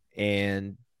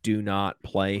 and do not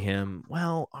play him.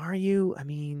 Well, are you? I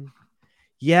mean,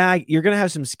 yeah, you're going to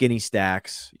have some skinny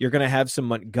stacks. You're going to have some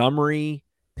Montgomery,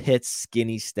 Pitts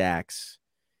skinny stacks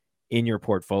in your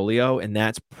portfolio, and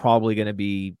that's probably going to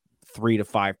be 3 to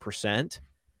 5%.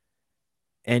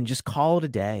 And just call it a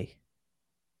day.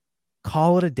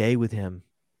 Call it a day with him.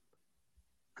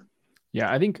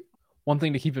 Yeah, I think one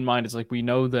thing to keep in mind is like we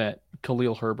know that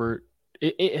Khalil Herbert,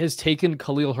 it has taken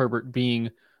Khalil Herbert being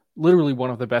literally one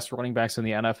of the best running backs in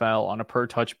the NFL on a per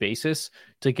touch basis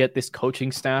to get this coaching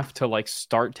staff to like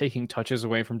start taking touches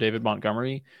away from David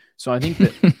Montgomery. So I think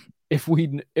that if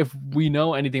we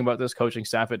know anything about this coaching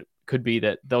staff, it could be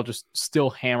that they'll just still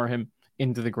hammer him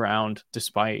into the ground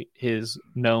despite his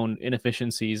known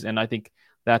inefficiencies. And I think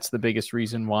that's the biggest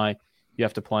reason why you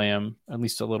have to play him at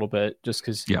least a little bit, just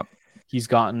because he's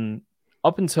gotten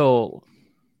up until,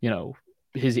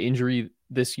 his injury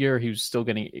this year, he was still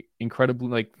getting incredibly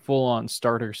like full on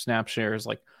starter snap shares,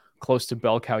 like close to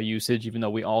bell cow usage, even though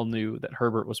we all knew that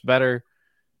Herbert was better.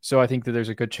 So I think that there's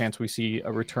a good chance we see a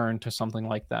return to something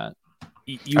like that.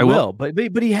 You will, but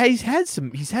he's had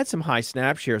some high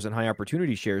snap shares and high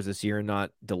opportunity shares this year and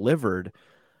not delivered.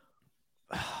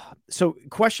 So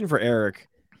question for Eric,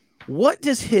 what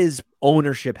does his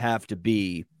ownership have to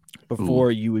be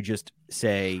before you would just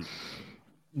say,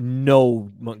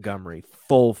 no Montgomery,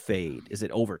 full fade? Is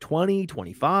it over 20,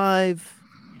 25?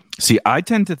 See, I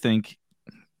tend to think,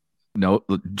 no,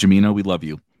 Jamino, we love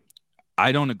you.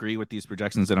 I don't agree with these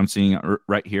projections that I'm seeing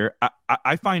right here.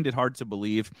 I find it hard to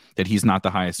believe that he's not the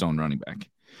highest owned running back.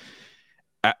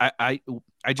 I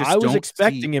was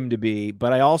expecting him to be,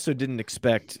 but I also didn't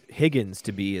expect Higgins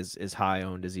to be as high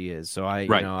owned as he is. So I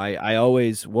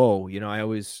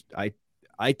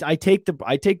take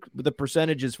the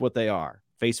percentages what they are.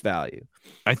 Face value.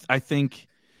 I think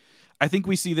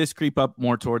we see this creep up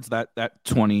more towards that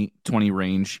 20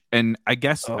 range, and I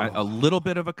guess a little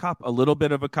bit of a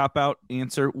cop out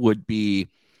answer would be,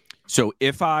 so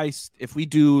if we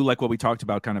do like what we talked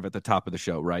about kind of at the top of the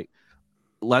show, right?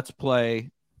 Let's play.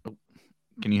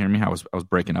 Can you hear me? I was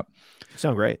breaking up.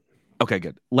 Sound great. Okay,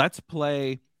 good. Let's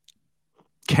play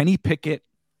Kenny Pickett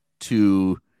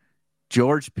to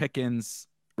George Pickens,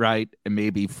 right, and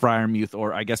maybe Freiermuth,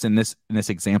 or I guess in this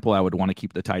example, I would want to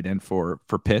keep the tight end for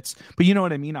Pitts. But you know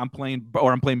what I mean? I'm playing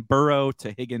Burrow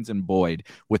to Higgins and Boyd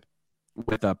with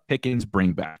a Pickens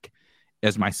bring back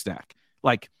as my stack.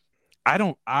 Like,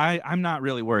 I'm not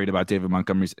really worried about David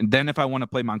Montgomery's. And then if I want to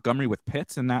play Montgomery with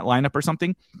Pitts in that lineup or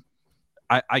something,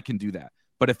 I can do that.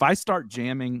 But if I start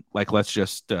jamming, like let's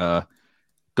just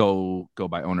go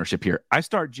by ownership here. I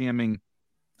start jamming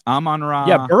Amon-Ra.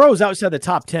 Yeah, Burrow's outside the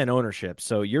top 10 ownership,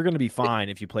 so you're going to be fine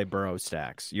if you play Burrow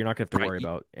stacks. You're not going to have to worry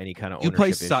about any kind of ownership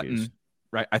issues. You play Sutton,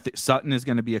 right? I think Sutton is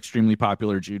going to be extremely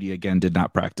popular. Judy, again, did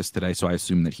not practice today, so I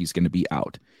assume that he's going to be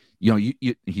out.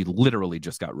 He literally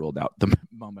just got ruled out the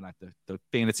moment the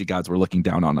fantasy gods were looking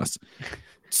down on us.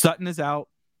 Sutton is out,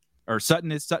 or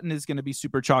Sutton is going to be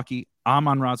super chalky.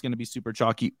 Amon-Ra is going to be super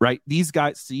chalky, right? These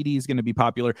guys, CD is going to be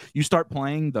popular. You start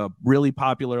playing the really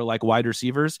popular like wide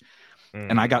receivers,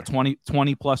 and I got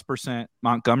 20+%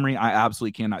 Montgomery. I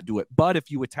absolutely cannot do it. But if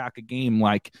you attack a game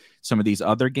like some of these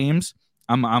other games,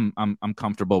 I'm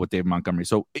comfortable with David Montgomery.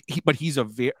 So, but he's a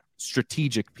very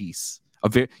strategic piece.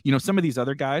 Some of these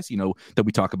other guys, that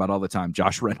we talk about all the time,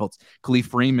 Josh Reynolds, Khalif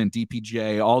Freeman,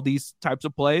 DPJ, all these types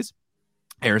of plays,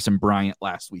 Harrison Bryant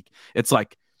last week. It's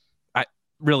like,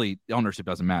 ownership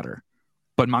doesn't matter.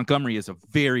 But Montgomery is a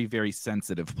very, very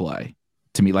sensitive play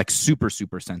to me, like super,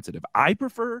 super sensitive. I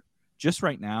prefer just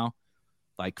right now,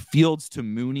 like Fields to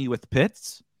Mooney with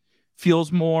Pitts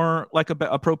feels more like a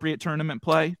appropriate tournament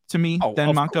play to me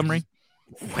than Montgomery.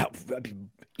 Well,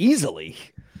 easily.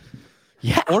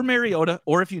 Yeah. Or Mariota,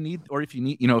 or if you need, if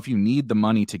you need the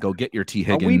money to go get your T.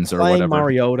 Higgins or whatever.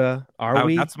 Mariota? Are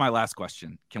we? That's my last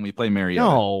question. Can we play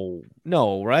Mariota?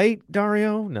 No, right,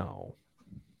 Dario? No.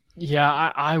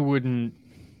 Yeah, I wouldn't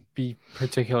be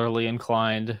particularly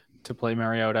inclined to play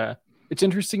Mariota. It's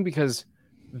interesting because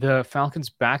the Falcons'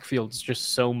 backfield is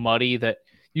just so muddy that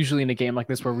usually in a game like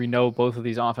this where we know both of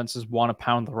these offenses want to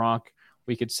pound the rock,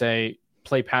 we could say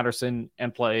play Patterson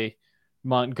and play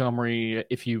Montgomery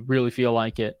if you really feel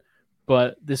like it.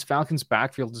 But this Falcons'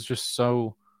 backfield is just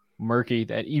so murky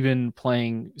that even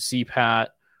playing CPAT,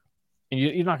 and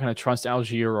you're not going to trust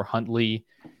Algier or Huntley,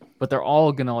 but they're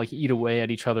all going to like eat away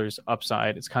at each other's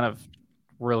upside. It's kind of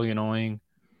really annoying.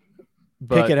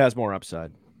 But Pickett has more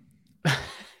upside.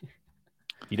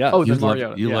 He does. Oh, then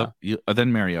Mariota.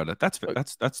 Then Mariota. That's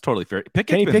totally fair.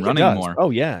 Pickett's Pickett running does. more. Oh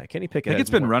yeah, Kenny Pickett. Pickett's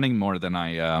been running more than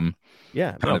I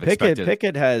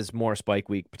Pickett has more spike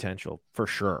week potential for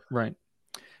sure. Right.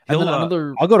 And then I'll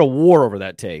go to war over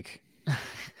that take.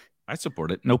 I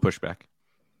support it. No pushback.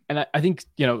 And I think,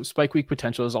 spike week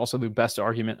potential is also the best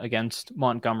argument against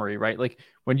Montgomery, right? Like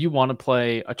when you want to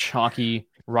play a chalky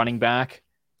running back,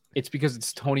 it's because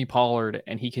it's Tony Pollard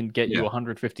and he can get you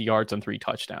 150 yards and 3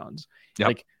 touchdowns. Yep.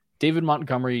 Like David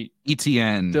Montgomery,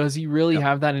 ETN. Does he really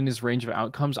have that in his range of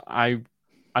outcomes? I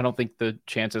don't think the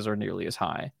chances are nearly as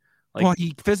high. Well,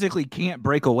 he physically can't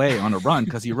break away on a run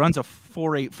because he runs a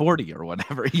 4.8 40 or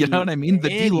whatever. You know what I mean?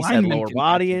 He's had lower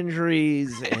body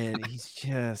injuries, and he's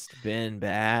just been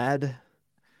bad.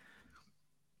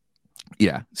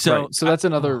 Yeah. So that's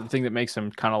another thing that makes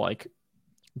him kind of like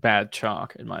bad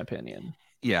chalk, in my opinion.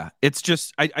 Yeah, it's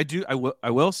just I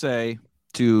will say,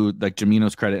 to like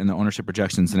Jamino's credit and the ownership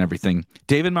projections and everything,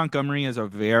 David Montgomery is a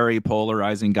very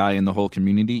polarizing guy in the whole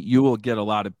community. You will get a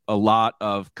lot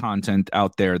of content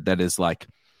out there that is like,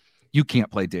 you can't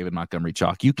play David Montgomery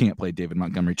chalk. You can't play David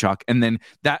Montgomery chalk. And then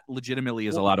that legitimately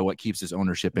is a lot of what keeps his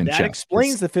ownership in check. That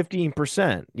explains the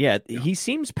 15%. Yeah, he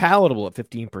seems palatable at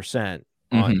 15%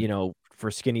 on,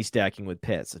 for skinny stacking with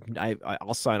Pitts.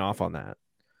 I'll sign off on that.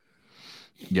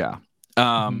 Yeah.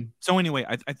 So anyway,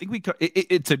 I think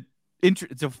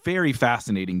it's a very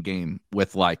fascinating game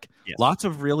with lots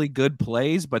of really good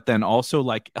plays, but then also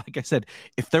like I said,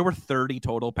 if there were 30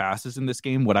 total passes in this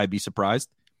game, would I be surprised?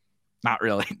 Not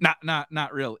really.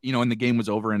 Not really. And the game was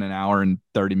over in an hour and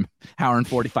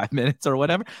 45 minutes or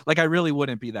whatever. Like I really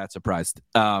wouldn't be that surprised.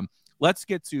 Let's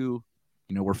get to,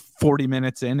 we're 40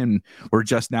 minutes in and we're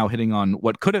just now hitting on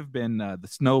what could have been the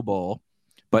Snow Bowl,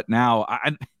 but now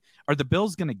are the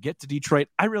Bills going to get to Detroit?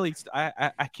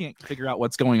 I can't figure out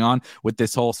what's going on with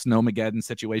this whole Snowmageddon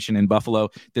situation in Buffalo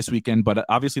this weekend. But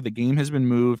obviously the game has been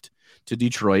moved to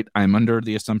Detroit. I'm under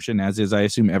the assumption, as is I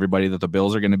assume everybody, that the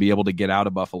Bills are going to be able to get out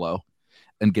of Buffalo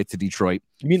and get to Detroit.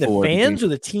 You mean the fans or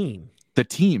the team? The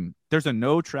team. There's a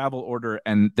no travel order,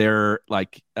 and they're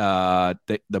like the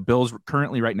Bills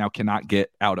currently right now cannot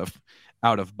get out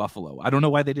of Buffalo. I don't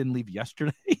know why they didn't leave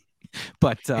yesterday,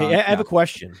 but hey, I have a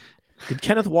question. Did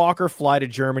Kenneth Walker fly to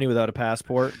Germany without a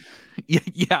passport?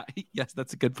 Yeah. Yes,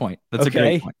 that's a good point. That's a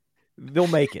great point. They'll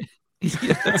make it.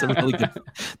 Yeah,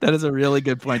 that is a really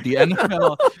good point. The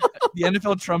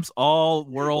NFL trumps all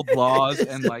world laws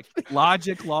and like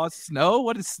logic laws. Snow?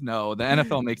 What is snow? The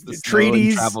NFL makes the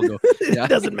treaties. Travel go. Yeah. It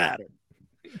doesn't matter.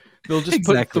 They'll just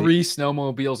put 3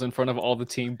 snowmobiles in front of all the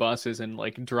team buses and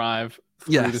like drive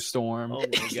through the storm. Oh my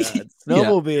god.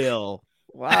 Snowmobile.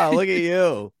 Wow, look at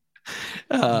you.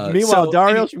 Meanwhile,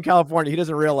 Dario's from California. He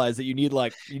doesn't realize that you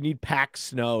need packed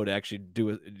snow to actually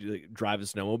drive a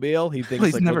snowmobile. He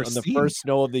thinks on the first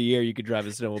snow of the year you could drive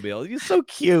a snowmobile. He's so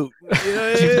cute,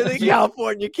 the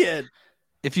California kid.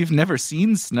 If you've never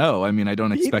seen snow, I mean, I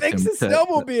don't expect him to. He thinks the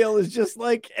snowmobile is just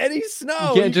like any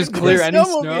snow. You can't just clear any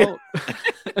snow.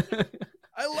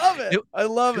 I love it. I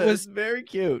love it. It's very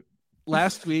cute.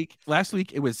 Last week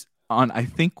it was on, I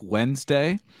think,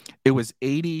 Wednesday. It was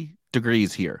 80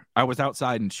 degrees here. I was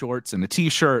outside in shorts and a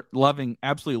t-shirt,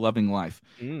 absolutely loving life.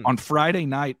 On Friday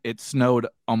night, it snowed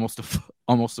almost a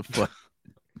foot.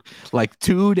 Like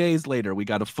 2 days later, we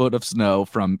got a foot of snow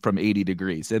from 80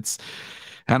 degrees.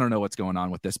 I don't know what's going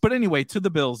on with this. But anyway, to the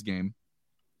Bills game.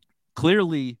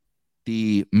 Clearly,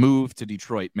 the move to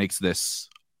Detroit makes this,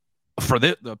 for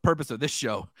the purpose of this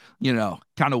show,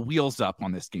 kind of wheels up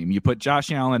on this game. You put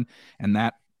Josh Allen and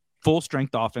that full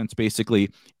strength offense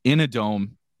basically in a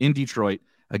dome in Detroit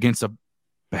against a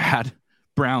bad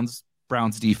Browns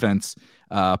defense,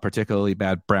 particularly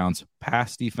bad Browns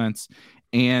pass defense.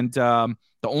 And the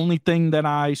only thing that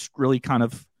I really kind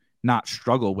of not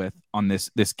struggle with on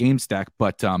this game stack,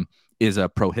 but is a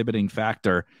prohibiting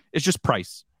factor, is just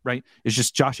price. right? It's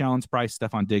just Josh Allen's price,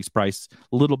 Stephon Diggs' price,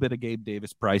 a little bit of Gabe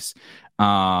Davis price,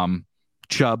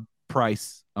 Chubb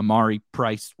price, Amari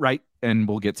price, right? And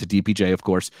we'll get to DPJ, of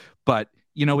course. But,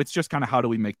 it's just kind of how do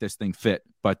we make this thing fit?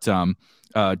 But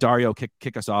Dario,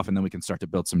 kick us off, and then we can start to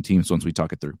build some teams once we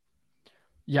talk it through.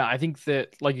 Yeah, I think that,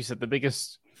 like you said, the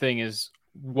biggest thing is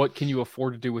what can you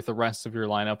afford to do with the rest of your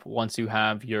lineup once you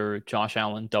have your Josh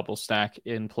Allen double stack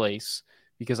in place?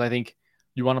 Because I think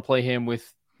you want to play him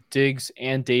with Diggs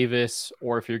and Davis,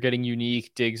 or if you're getting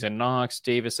unique, Diggs and Knox,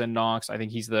 Davis and Knox. I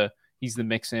think he's the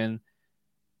mix in.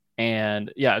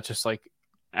 And yeah, it's just like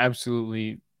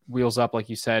absolutely wheels up, like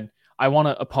you said. I want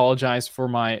to apologize for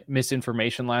my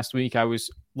misinformation last week. I was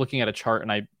looking at a chart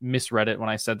and I misread it when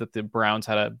I said that the Browns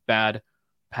had a bad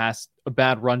pass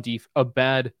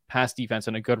defense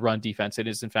and a good run defense. It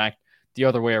is in fact the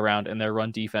other way around, and their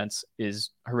run defense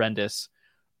is horrendous.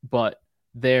 But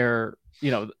the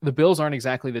Bills aren't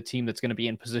exactly the team that's going to be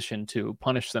in position to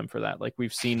punish them for that. Like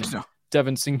we've seen,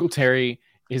 Devin Singletary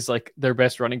is like their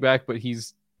best running back, but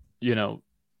he's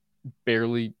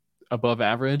barely above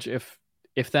average, if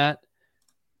that.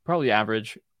 Probably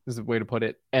average is the way to put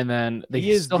it. And then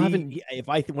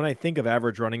when I think of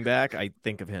average running back, I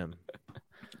think of him.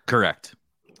 Correct.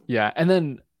 Yeah. And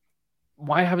then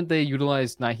why haven't they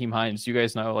utilized Nyheim Hines? You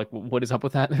guys know, like, what is up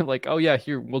with that? They're like, oh yeah,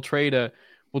 here, we'll trade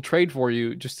for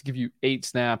you just to give you 8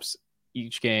 snaps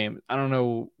each game. I don't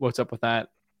know what's up with that.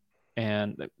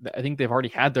 And I think they've already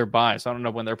had their bye, so I don't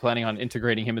know when they're planning on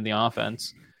integrating him in the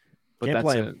offense. But Can't that's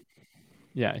play it. him.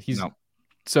 Yeah,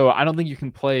 So I don't think you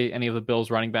can play any of the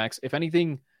Bills running backs. If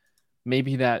anything,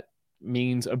 maybe that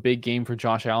means a big game for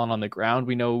Josh Allen on the ground.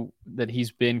 We know that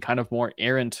he's been kind of more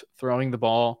errant throwing the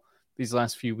ball these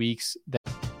last few weeks.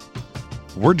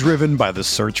 We're driven by the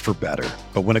search for better.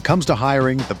 But when it comes to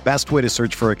hiring, the best way to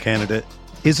search for a candidate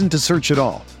isn't to search at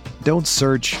all. Don't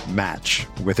search, match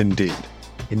with Indeed.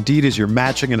 Indeed is your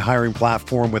matching and hiring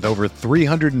platform with over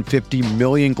 350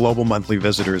 million global monthly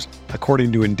visitors,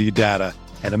 according to Indeed data,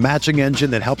 and a matching engine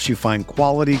that helps you find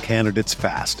quality candidates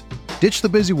fast. Ditch the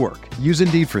busy work. Use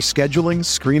Indeed for scheduling,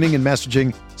 screening, and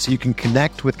messaging so you can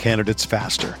connect with candidates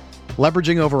faster.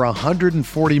 Leveraging over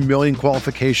 140 million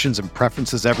qualifications and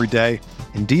preferences every day,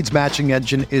 Indeed's matching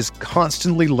engine is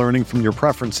constantly learning from your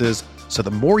preferences, so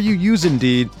the more you use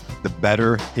Indeed, the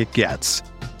better it gets.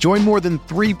 Join more than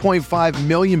 3.5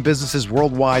 million businesses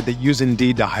worldwide that use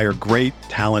Indeed to hire great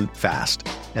talent fast.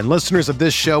 And listeners of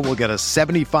this show will get a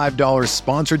 $75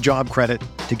 sponsored job credit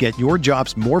to get your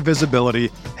jobs more visibility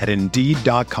at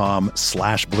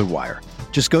Indeed.com/Blue Wire.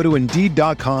 Just go to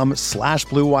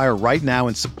Indeed.com/Blue Wire right now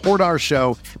and support our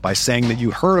show by saying that you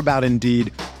heard about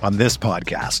Indeed on this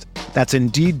podcast. That's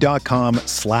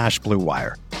Indeed.com/Blue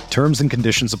Wire. Terms and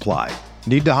conditions apply.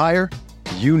 Need to hire?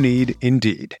 You need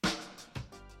Indeed.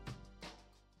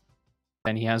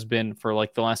 And he has been for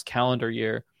like the last calendar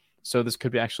year. So this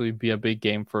could actually be a big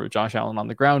game for Josh Allen on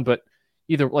the ground. But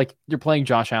either like you're playing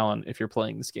Josh Allen if you're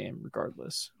playing this game,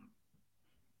 regardless.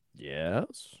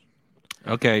 Yes.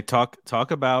 Okay, talk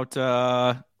about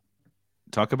your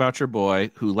boy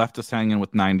who left us hanging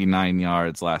with 99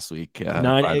 yards last week. By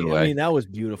the way. I mean, that was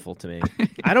beautiful to me.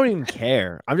 I don't even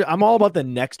care. I'm all about the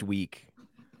next week.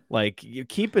 Like, you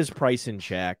keep his price in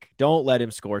check. Don't let him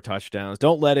score touchdowns.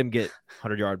 Don't let him get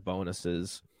 100-yard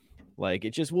bonuses. Like,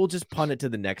 we'll just punt it to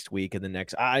the next week and the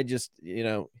next.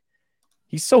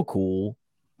 He's so cool.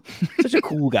 Such a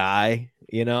cool guy.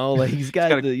 Like he's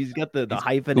got the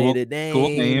hyphenated name. Cool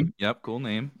name. Yep, cool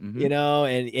name.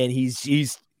 Mm-hmm. And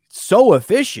he's so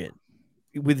efficient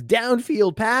with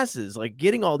downfield passes, like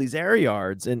getting all these air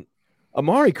yards. And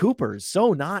Amari Cooper is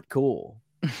so not cool.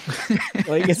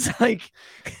 Like it's like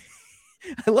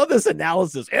I love this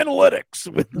analysis analytics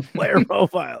with the player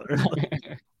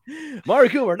profiler. Amari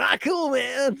Cooper, not cool,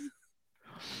 man.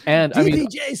 And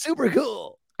DPJ, super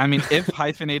cool. I mean, if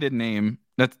hyphenated name,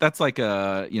 that's like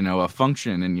a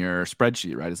function in your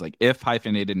spreadsheet, right? It's like if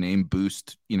hyphenated name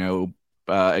boost,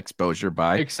 exposure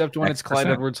by. Except when it's Clyde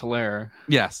Edwards-Helaire.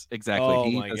 Yes, exactly.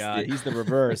 Oh my God, he's the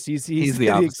reverse. He's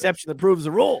the exception that proves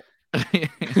the rule.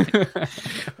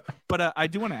 But I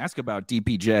do want to ask about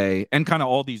DPJ and kind of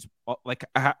all these, like,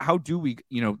 how do we,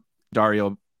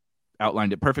 Dario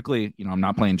outlined it perfectly. I'm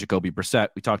not playing Jacoby Brissett.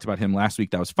 We talked about him last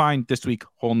week. That was fine. This week,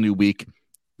 whole new week.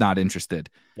 Not interested.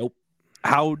 Nope.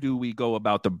 How do we go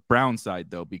about the Brown side,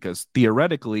 though? Because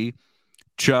theoretically,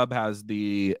 Chubb has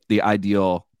the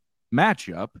ideal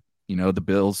matchup. The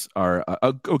Bills are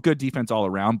a good defense all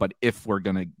around, but if we're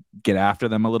going to get after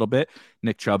them a little bit,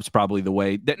 Nick Chubb's probably the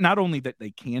way that not only that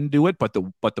they can do it, but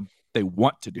they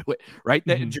want to do it, right?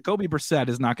 Mm-hmm. Jacoby Brissett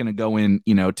is not going to go in,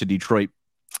 to Detroit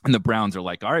And the Browns are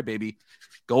like, all right, baby,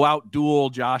 go out duel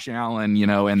Josh Allen,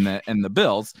 and the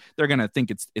Bills. They're gonna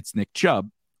think it's Nick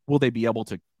Chubb. Will they be able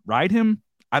to ride him?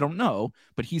 I don't know,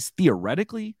 but he's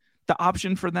theoretically the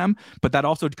option for them. But that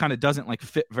also kind of doesn't like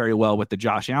fit very well with the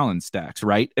Josh Allen stacks,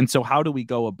 right? And so how do we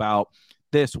go about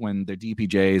this when the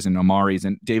DPJs and Amaris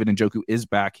and David Njoku is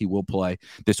back? He will play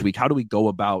this week. How do we go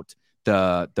about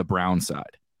the Brown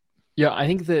side? Yeah, I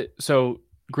think that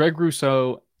Greg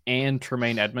Rousseau and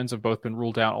Tremaine Edmonds have both been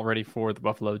ruled out already for the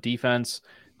Buffalo defense.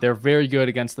 They're very good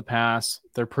against the pass.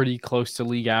 They're pretty close to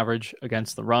league average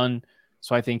against the run.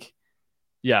 So I think,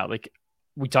 like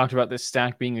we talked about this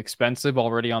stack being expensive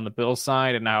already on the Bills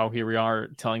side, and now here we are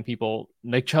telling people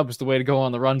Nick Chubb is the way to go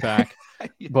on the run back.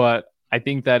 Yeah. But I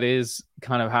think that is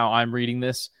kind of how I'm reading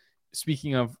this.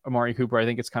 Speaking of Amari Cooper, I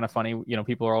think it's kind of funny.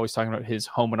 People are always talking about his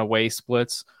home and away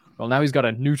splits. Well, now he's got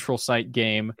a neutral site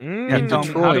game in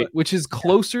Detroit, which is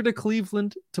closer to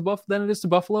Cleveland than it is to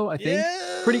Buffalo, I think.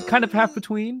 Yeah. Pretty kind of half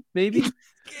between, maybe.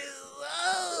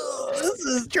 This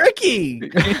is tricky.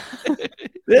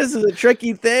 This is a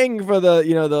tricky thing for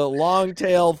the long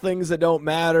tail things that don't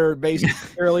matter based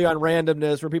purely on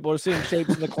randomness, where people are seeing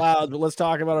shapes in the clouds, but let's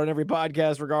talk about it on every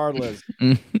podcast regardless.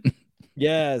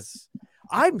 Yes.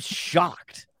 I'm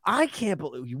shocked. I can't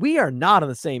believe we are not on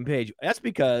the same page. That's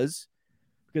because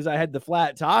I had the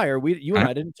flat tire. You and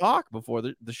I didn't talk before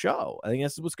the show. I think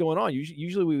that's what's going on.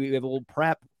 Usually we have a little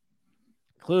prep.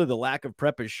 Clearly the lack of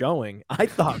prep is showing. I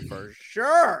thought for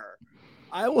sure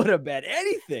I would have bet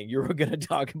anything you were going to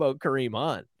talk about Kareem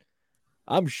Hunt.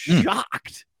 I'm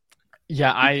shocked.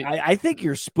 Yeah, I think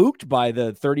you're spooked by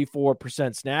the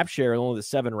 34% snap share and only the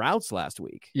 7 routes last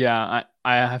week. Yeah,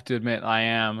 I have to admit I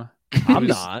am. I'm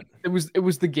not. It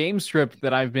was the game strip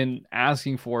that I've been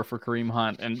asking for Kareem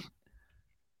Hunt, and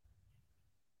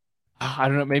I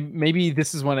don't know. Maybe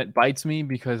this is when it bites me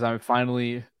because I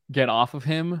finally get off of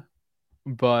him.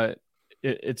 But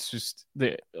it's just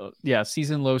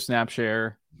season low snap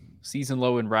share, season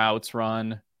low in routes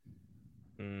run.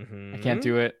 I can't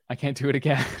do it. I can't do it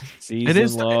again.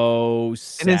 Season low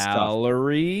salary.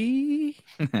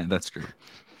 That's true.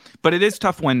 But it is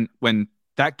tough when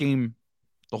that game,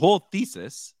 the whole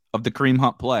thesis of the Kareem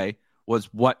Hunt play was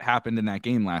what happened in that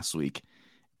game last week.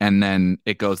 And then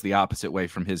it goes the opposite way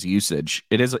from his usage.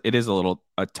 It is a little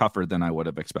tougher than I would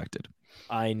have expected.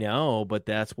 I know, but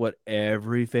that's what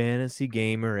every fantasy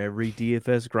gamer, every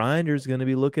DFS grinder is going to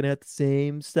be looking at the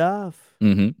same stuff.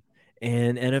 Mm-hmm.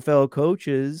 And NFL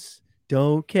coaches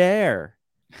don't care.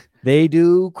 They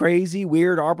do crazy,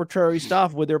 weird, arbitrary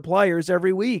stuff with their players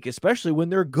every week, especially when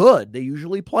they're good. They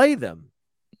usually play them.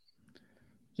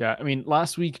 Yeah, I mean,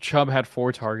 last week Chubb had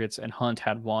 4 targets and Hunt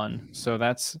had 1. So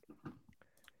that's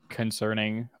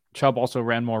concerning. Chubb also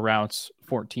ran more routes,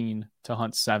 14 to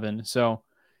Hunt 7. So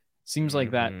seems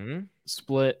like that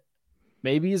split,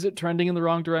 maybe is it trending in the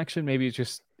wrong direction? Maybe it's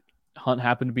just Hunt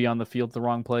happened to be on the field the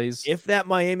wrong plays. If that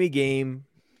Miami game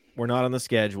were not on the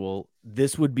schedule,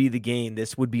 this would be the game.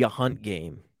 This would be a Hunt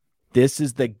game. This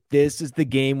is the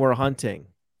game we're hunting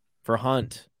for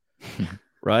Hunt,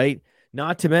 right?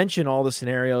 Not to mention all the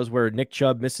scenarios where Nick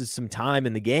Chubb misses some time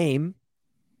in the game,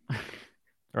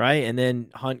 right? And then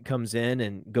Hunt comes in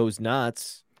and goes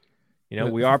nuts.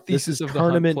 This is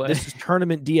tournament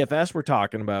DFS we're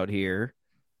talking about here.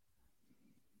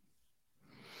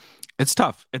 It's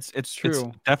tough. It's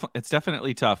true. It's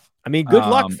definitely tough. I mean, good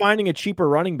luck finding a cheaper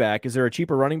running back. Is there a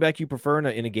cheaper running back you prefer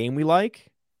in a game we like?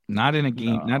 Not in a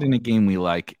game. No. Not in a game we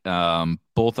like.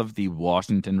 Both of the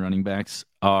Washington running backs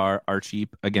are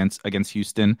cheap against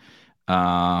Houston.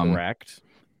 Correct.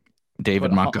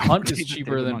 David Montgomery. Hunt is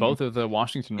cheaper than both of the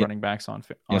Washington running backs on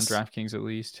DraftKings at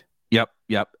least. Yep.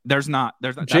 There's not.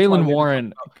 Jalen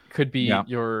Warren could be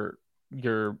your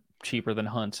cheaper than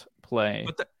Hunt play.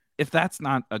 But if that's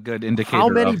not a good indicator, how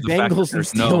many Bengals and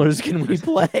Steelers can we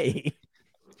play?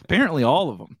 Apparently,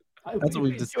 all of them. That's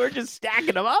what we're just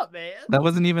stacking them up, man. That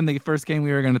wasn't even the first game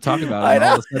we were going to talk about. I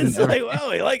know. It's like,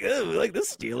 well, we like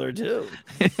this Steeler too.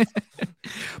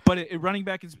 But running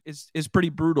back is pretty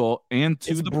brutal, and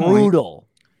to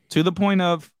the point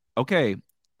of okay,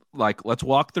 like let's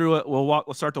walk through it. We'll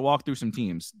start to walk through some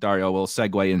teams. Dario will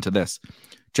segue into this.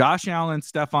 Josh Allen,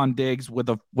 Stephon Diggs with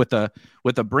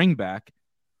a bring back.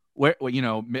 Where you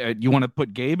want to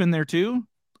put Gabe in there too?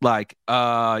 Like,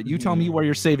 you tell me where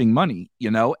you're saving money,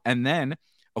 and then,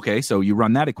 okay, so you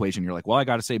run that equation. You're like, well, I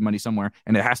got to save money somewhere,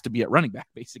 and it has to be at running back,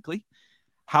 basically.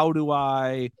 How do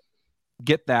I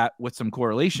get that with some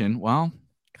correlation? Well,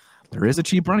 there is a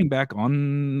cheap running back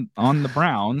on the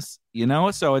Browns,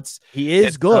 so he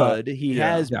is good. He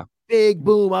has big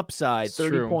boom upside,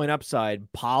 30-point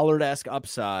upside, Pollard-esque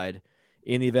upside.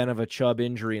 in the event of a Chubb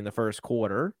injury in the first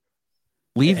quarter.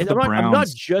 Leave And the Browns. I'm not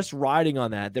just riding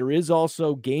on that. There is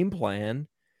also game plan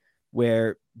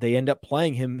where they end up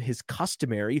playing him his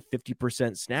customary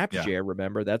 50% snap share.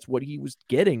 Remember, that's what he was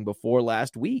getting before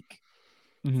last week.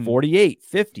 48,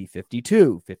 50,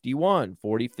 52, 51,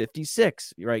 40,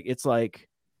 56. Right. It's like,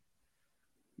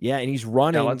 yeah. And he's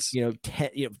running,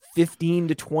 15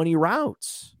 to 20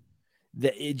 routes.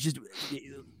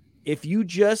 If you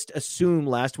just assume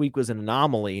last week was an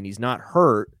anomaly and he's not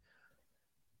hurt,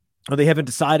 or they haven't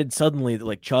decided suddenly that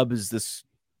like Chubb is this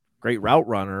great route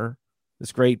runner,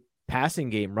 this great passing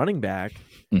game running back,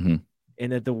 and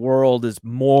that the world is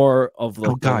more of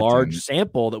the large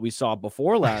sample that we saw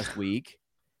before last week,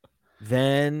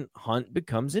 then Hunt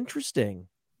becomes interesting.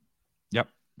 Yep.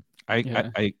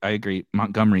 I agree.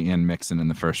 Montgomery and Mixon in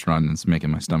the first run is making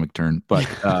my stomach turn. But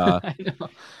I know.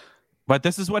 But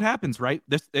this is what happens, right?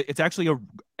 It's actually an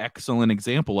excellent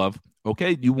example of,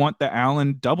 okay, you want the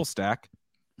Allen double stack.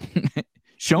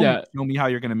 Show me how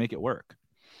you're going to make it work.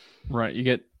 Right. You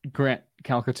get Grant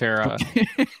Calcaterra.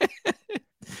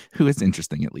 Who is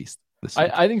interesting, at least.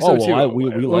 I think so, too.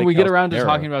 When we get around to Calcaterra.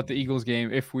 talking about the Eagles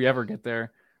game, if we ever get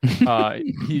there, I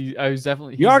was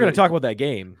definitely... You are going to talk about that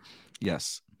game.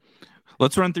 Yes.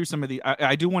 Let's run through some of the...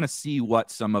 I do want to see what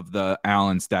some of the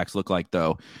Allen stacks look like,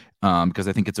 though, because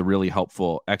I think it's a really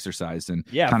helpful exercise. And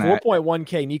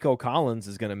 4.1K Nico Collins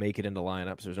is going to make it into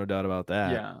lineups. There's no doubt about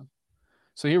that. Yeah.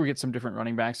 So here we get some different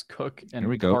running backs, Cook and here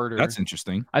we go. Carter. That's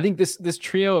interesting. I think this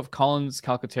trio of Collins,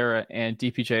 Calcaterra, and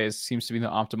DPJ seems to be the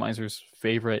optimizer's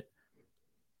favorite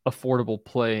affordable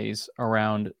plays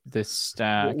around this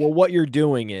stack. Well, what you're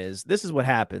doing is, this is what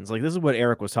happens. Like, this is what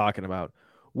Eric was talking about.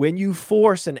 When you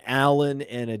force an Allen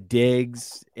and a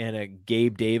Diggs and a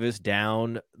Gabe Davis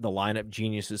down the lineup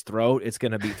genius's throat, it's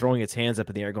going to be throwing its hands up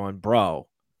in the air going, bro,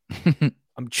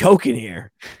 I'm choking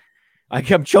here.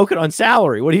 I'm choking on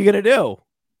salary. What are you going to do?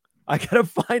 I got to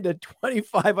find a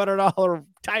 $2,500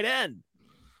 tight end.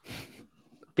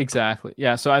 Exactly.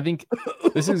 Yeah. So I think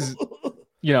this is,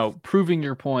 proving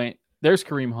your point. There's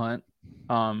Kareem Hunt.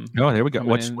 There we go.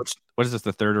 What is this?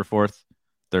 The third or fourth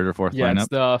lineup? It's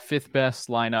the fifth best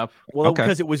lineup. Well,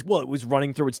 because it was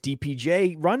running through its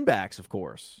DPJ run backs, of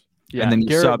course. Yeah. And then you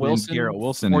Garrett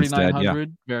Wilson instead. Yeah.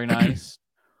 Very nice.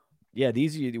 Yeah,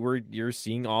 you're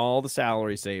seeing all the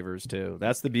salary savers too.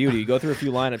 That's the beauty. You go through a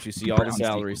few lineups, you see all the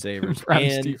salary savers.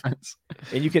 Defense.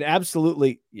 And you can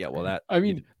absolutely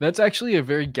that's actually a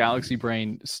very galaxy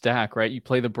brain stack, right? You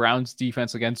play the Browns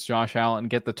defense against Josh Allen and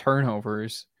get the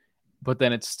turnovers, but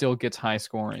then it still gets high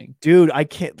scoring. Dude, I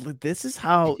can't. This is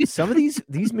how some of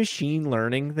these machine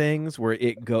learning things where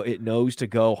it knows to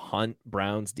go hunt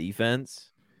Browns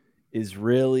defense is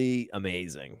really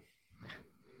amazing.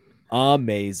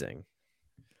 Amazing.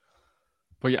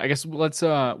 But yeah, I guess we'll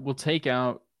take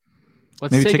out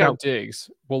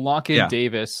Diggs. We'll lock in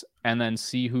Davis and then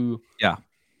see who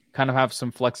kind of have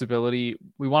some flexibility.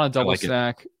 We want to double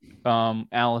stack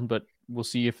Allen, but we'll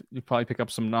see if you probably pick up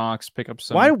some Knox, pick up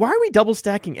some. Why are we double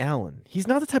stacking Allen? He's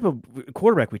not the type of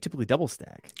quarterback we typically double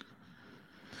stack.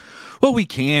 Well, we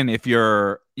can if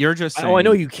you're just saying... Oh, I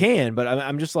know you can, but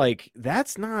I'm just like,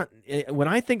 that's not... When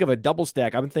I think of a double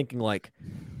stack, I'm thinking like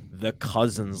the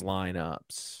Cousins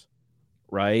lineups,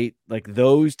 right? Like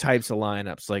those types of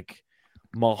lineups, like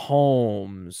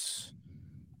Mahomes.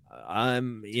 I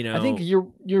think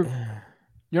you're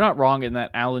not wrong in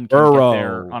that Allen can get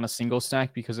there on a single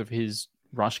stack because of his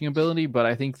rushing ability, but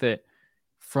I think that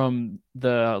from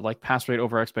the pass rate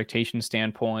over expectation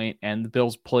standpoint and the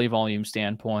Bills play volume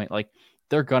standpoint,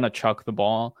 they're gonna chuck the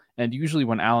ball. And usually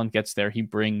when Allen gets there, he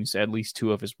brings at least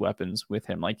two of his weapons with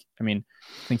him.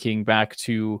 Thinking back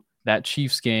to that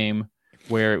Chiefs game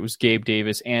where it was Gabe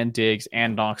Davis and Diggs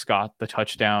and Knox got the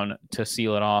touchdown to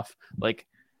seal it off.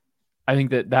 I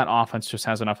think that offense just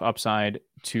has enough upside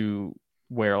to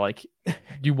where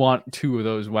you want two of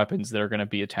those weapons that are going to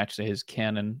be attached to his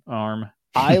cannon arm.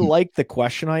 I like the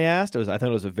question I asked. I thought it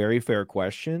was a very fair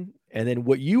question. And then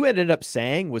what you ended up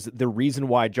saying was the reason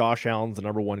why Josh Allen's the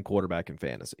number one quarterback in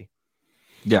fantasy.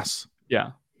 Yes.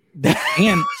 Yeah.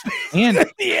 and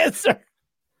the answer.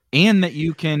 And that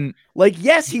you can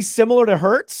yes, he's similar to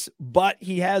Hurts, but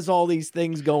he has all these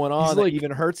things going on that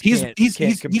even Hurts can't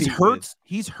compete with.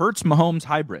 He's Hurts Mahomes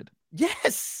hybrid.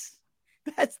 Yes.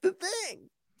 That's the thing.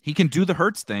 He can do the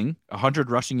Hurts thing,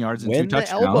 100 rushing yards and 2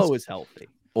 touchdowns. When the elbow is healthy.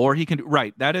 Or he can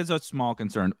that is a small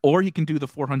concern. Or he can do the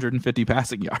 450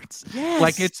 passing yards.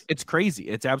 Yes. It's crazy.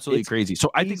 It's absolutely crazy. So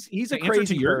I think he's a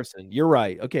crazy person. You're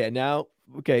right. Okay, now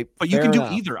Okay, but you can do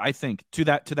enough. either. I think to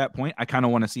that point, I kind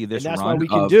of want to see this. And that's run what we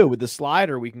can do with the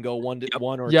slider. We can go 1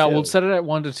 or 2. Yeah, we'll set it at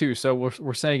 1 to 2. So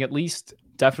we're saying at least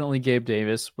definitely Gabe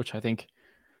Davis, which I think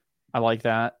I like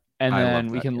that. And then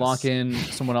we can lock in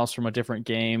someone else from a different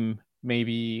game,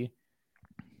 maybe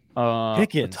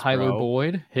Pickens, Tyler bro.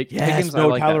 Boyd. Pickens, no,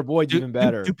 like Tyler Boyd's even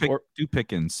better. Do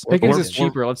Pickens. Pickens is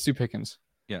cheaper. Let's do Pickens.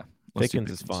 Yeah, Pickens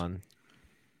is fun.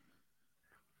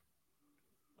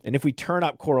 And if we turn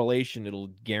up correlation, it'll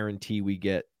guarantee we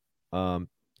get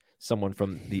someone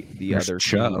from the other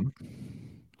Chubb.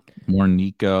 team. More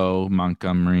Nico,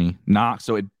 Montgomery, Knox.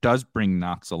 So it does bring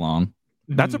Knox along.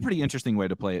 That's a pretty interesting way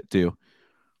to play it too.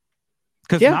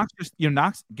 Because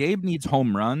Knox, Gabe needs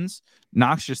home runs.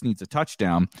 Knox just needs a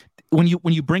touchdown. When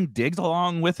you bring Diggs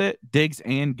along with it, Diggs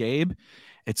and Gabe,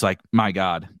 it's like, my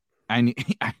God, I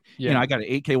got an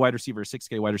 8K wide receiver, a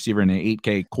 6K wide receiver, and an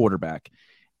 8K quarterback.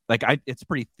 Like it's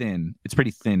pretty thin. It's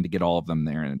pretty thin to get all of them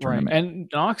there in a tournament. Right. And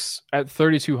Knox at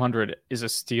 3,200 is a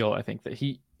steal. I think that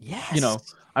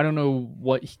I don't know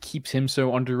what keeps him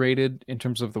so underrated in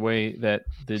terms of the way that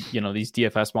these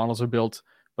DFS models are built,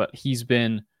 but he's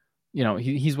been,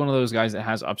 he's one of those guys that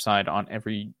has upside on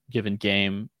every given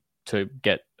game to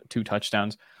get 2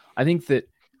 touchdowns. I think that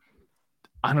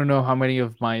I don't know how many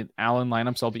of my Allen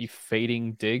lineups I'll be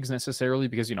fading Diggs necessarily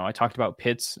because, I talked about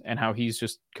Pitts and how he's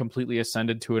just completely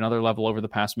ascended to another level over the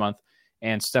past month.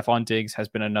 And Stephon Diggs has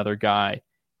been another guy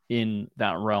in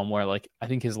that realm where, like, I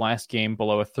think his last game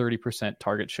below a 30%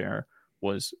 target share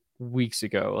was weeks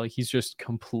ago. Like, he's just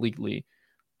completely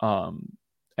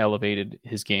elevated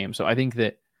his game. So I think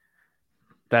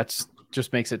that's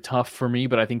just makes it tough for me.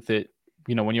 But I think that,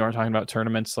 when you are talking about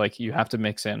tournaments, like, you have to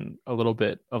mix in a little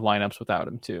bit of lineups without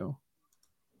him too.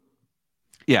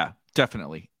 Yeah,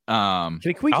 definitely. Can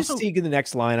we just see in the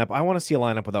next lineup? I want to see a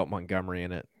lineup without Montgomery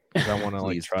in it. I want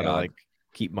to try to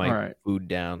keep my food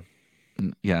down.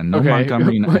 Yeah,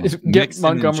 Montgomery. Get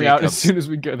Montgomery out as soon as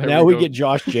we go there. Now we get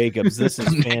Josh Jacobs. This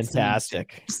is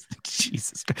fantastic.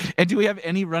 Jesus. And do we have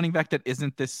any running back that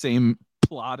isn't this same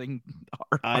plotting?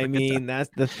 I mean, that's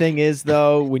the thing is,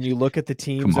 though, when you look at the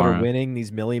teams that are winning,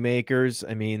 these milli makers,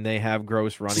 I mean, they have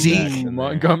gross running backs.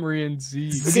 Montgomery and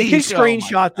Zeke. Can you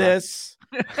screenshot this?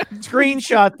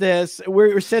 Screenshot this.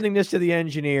 We're sending this to the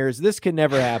engineers. This can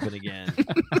never happen again.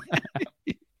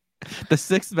 The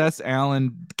 6th best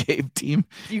Allen Gabe team.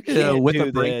 You can't with do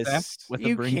a bring this. Back, with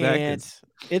a bring back.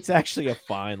 It's actually a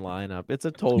fine lineup. It's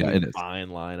a totally fine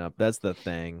lineup. That's the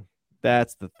thing.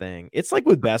 It's like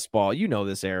with best ball. You know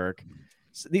this, Eric.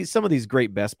 Some of these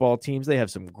great best ball teams, they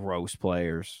have some gross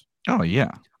players. Oh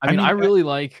yeah. I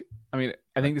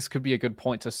think this could be a good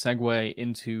point to segue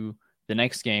into the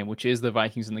next game, which is the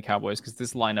Vikings and the Cowboys, because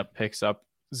this lineup picks up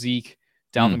Zeke,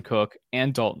 Dalvin Cook,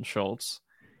 and Dalton Schultz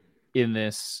in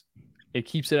this. It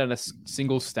keeps it at a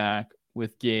single stack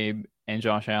with Gabe and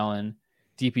Josh Allen,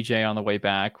 DPJ on the way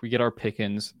back. We get our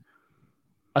Pickens.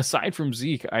 Aside from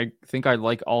Zeke, I think I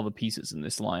like all the pieces in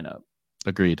this lineup.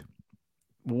 Agreed.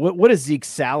 What is Zeke's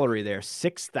salary there?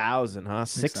 6,000, huh?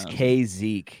 6K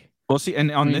Zeke. Well, see,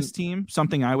 and this team,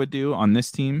 something I would do on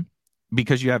this team,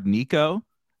 because you have Nico,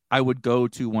 I would go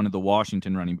to one of the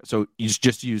Washington running backs. So you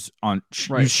just use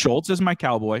Schultz as my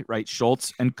cowboy, right?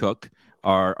 Schultz and Cook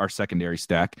are our secondary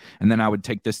stack. And then I would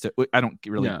take this to, I don't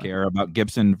really care about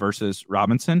Gibson versus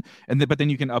Robinson. But then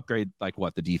you can upgrade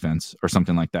the defense or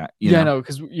something like that.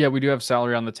 Because we do have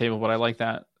salary on the table, but I like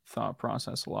that thought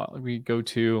process a lot. Like we go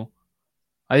to,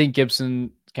 I think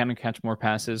Gibson can catch more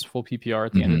passes, full PPR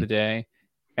at the end of the day.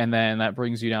 And then that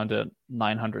brings you down to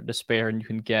 900 to spare, and you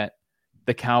can get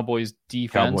the Cowboys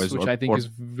defense, which I think is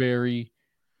very,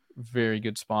 very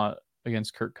good spot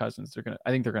against Kirk Cousins. I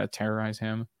think they're gonna terrorize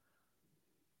him.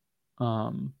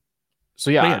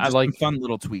 I like fun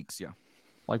little tweaks. Yeah,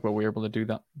 like what we were able to do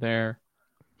that there.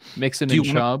 Mixon and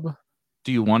Chubb.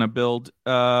 Do you want to build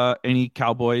any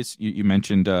Cowboys? You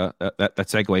mentioned that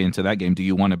segue into that game. Do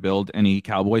you want to build any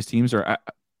Cowboys teams? Or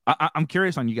I'm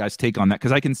curious on you guys' take on that,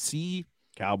 because I can see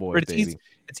Cowboys.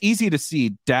 It's easy to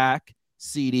see Dak,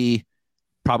 CD,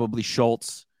 probably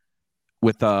Schultz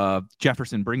with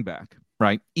Jefferson bring back,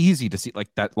 right? Easy to see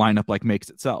that lineup makes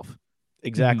itself.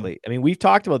 Exactly. I mean, we've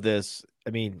talked about this. I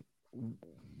mean,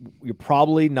 you're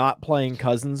probably not playing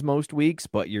Cousins most weeks,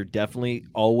 but you're definitely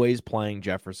always playing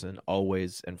Jefferson,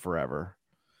 always and forever.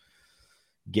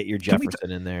 Get your Jefferson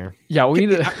in there. Yeah, we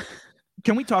need to.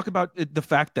 Can we talk about the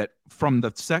fact that from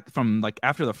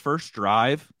after the first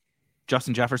drive,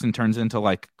 Justin Jefferson turns into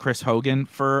like Chris Hogan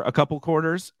for a couple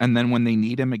quarters, and then when they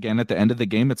need him again at the end of the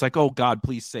game, it's like, oh God,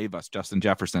 please save us, Justin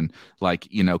Jefferson, like,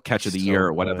 you know, catch of the year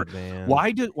or whatever. Man.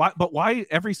 Why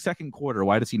every second quarter?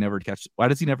 Why does he never catch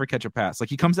a pass? Like,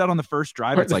 he comes out on the first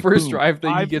drive. Right, it's the like first boom, drive that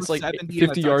he 5 gets for like 70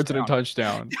 50 and yards and a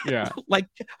touchdown. Yeah. Like,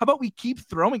 how about we keep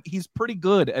throwing? He's pretty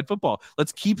good at football.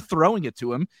 Let's keep throwing it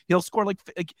to him. He'll score like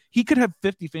he could have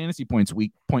 50 fantasy points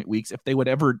weeks if they would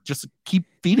ever just keep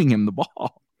feeding him the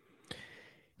ball.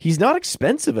 He's not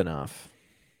expensive enough.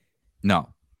 No.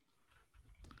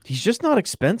 He's just not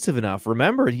expensive enough.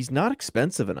 Remember, he's not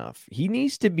expensive enough. He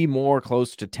needs to be more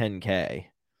close to 10K.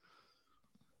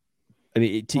 I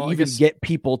mean, to get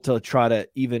people to try to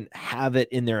even have it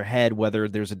in their head whether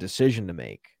there's a decision to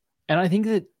make. And I think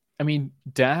that, I mean,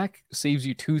 Dak saves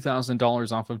you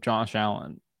 $2,000 off of Josh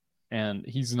Allen, and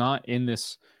he's not in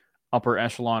this upper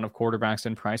echelon of quarterbacks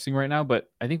in pricing right now,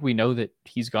 but I think we know that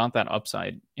he's got that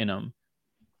upside in him.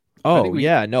 Oh,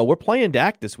 yeah. No, we're playing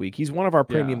Dak this week. He's one of our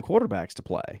premium quarterbacks to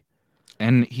play.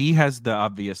 And he has the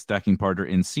obvious stacking partner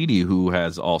in CD, who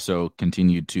has also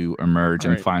continued to emerge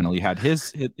and finally had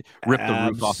his rip the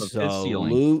roof off of his ceiling.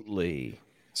 Absolutely.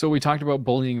 So we talked about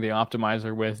bullying the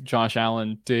optimizer with Josh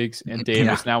Allen, Diggs, and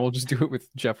Davis. Yeah. Now we'll just do it with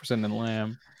Jefferson and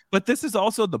Lamb. But this is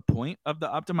also the point of the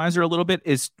optimizer a little bit,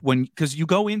 is because you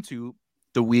go into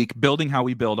the week building how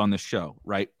we build on this show,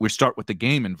 right? We start with the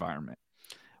game environment.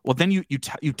 Well, then you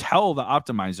tell the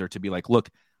optimizer to be like, look,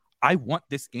 I want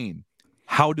this game.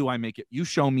 How do I make it? You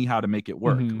show me how to make it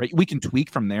work, right? We can tweak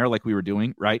from there like we were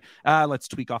doing, right? Let's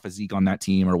tweak off a Zeke on that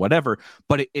team or whatever.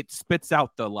 But it spits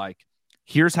out the like,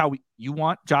 here's how you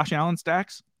want Josh Allen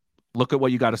stacks. Look at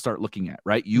what you got to start looking at,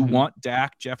 right? You want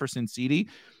Dak, Jefferson, CD.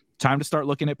 Time to start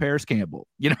looking at Paris Campbell,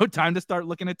 time to start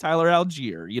looking at Tyler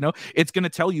Algier. It's going to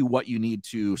tell you what you need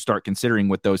to start considering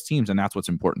with those teams. And that's what's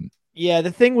important. Yeah.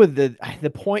 The thing with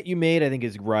the point you made, I think,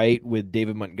 is right with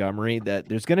David Montgomery, that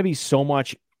there's going to be so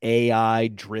much AI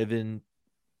driven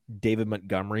David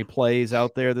Montgomery plays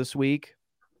out there this week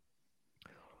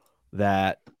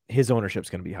that his ownership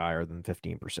is going to be higher than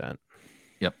 15%.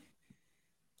 Yep.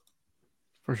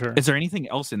 For sure. Is there anything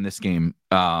else in this game?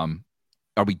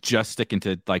 Are we just sticking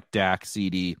to like Dak,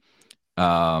 CD,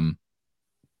 Jefferson,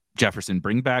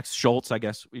 bringbacks, Schultz? I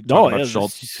guess we talked about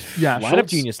Schultz. Yeah, lineup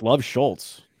genius loves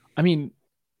Schultz. I mean,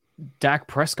 Dak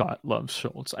Prescott loves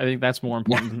Schultz. I think that's more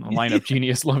important than the lineup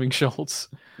genius loving Schultz.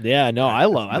 Yeah, no, I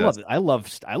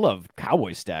love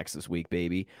Cowboy stacks this week,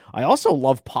 baby. I also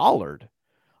love Pollard.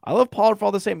 I love Pollard for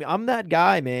all the same. I'm that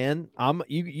guy, man.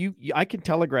 I can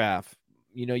telegraph.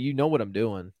 You know what I'm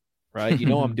doing. Right.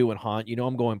 I'm doing Hunt.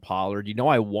 I'm going Pollard.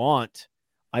 I want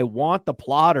the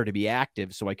plotter to be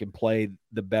active so I can play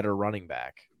the better running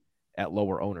back at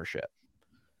lower ownership.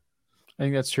 I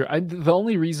think that's true. The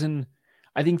only reason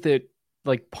I think that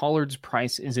like Pollard's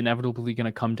price is inevitably going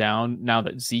to come down now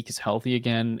that Zeke is healthy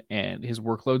again and his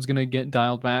workload's going to get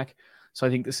dialed back. So I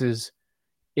think this is,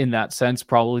 in that sense,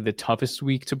 probably the toughest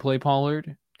week to play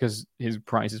Pollard because his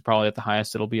price is probably at the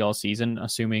highest it'll be all season,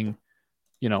 assuming,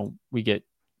 we get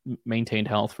maintained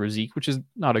health for Zeke, which is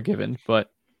not a given,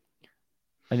 but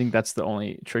I think that's the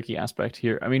only tricky aspect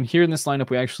here. I mean, here in this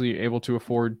lineup, we actually are able to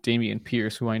afford Dameon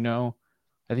Pierce, who I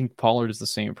think Pollard is the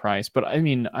same price, but I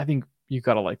mean, I think you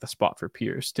got to like the spot for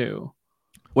Pierce too.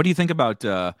 What do you think about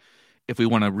if we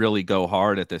want to really go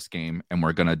hard at this game and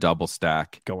we're going to double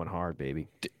stack? Going hard, baby.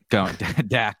 Going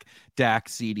Dak,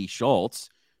 CD, Schultz.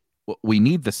 We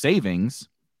need the savings.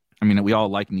 I mean, we all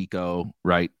like Nico,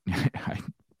 right? I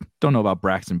don't know about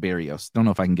Braxton Berrios. Don't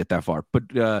know if I can get that far, but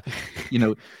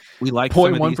we like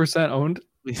 0.1% owned.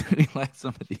 We like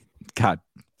some of the God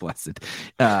bless it.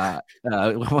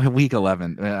 Week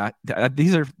 11.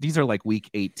 These are like week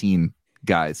 18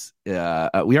 guys. We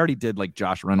already did like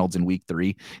Josh Reynolds in week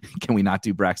 3. Can we not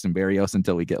do Braxton Berrios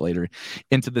until we get later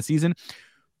into the season?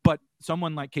 But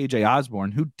someone like KJ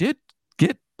Osborne, who did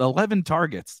get 11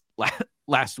 targets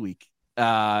last week. They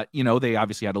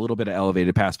obviously had a little bit of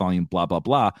elevated pass volume, blah, blah,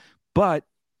 blah. But,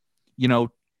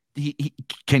 he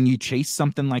can you chase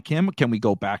something like him? Can we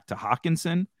go back to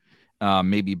Hawkinson?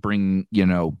 Maybe bring,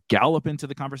 Gallup into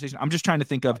the conversation. I'm just trying to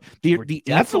think of the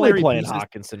definitely playing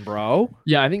Hawkinson, bro.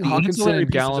 Yeah, I think Hawkinson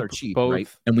and Gallup are cheap, both, right?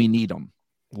 And we need them.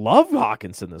 Love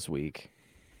Hawkinson this week.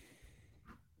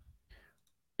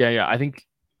 Yeah. I think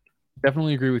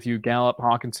definitely agree with you. Gallup,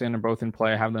 Hawkinson are both in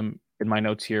play. I have them in my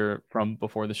notes here from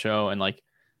before the show. And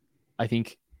I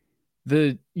think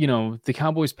the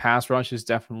Cowboys pass rush is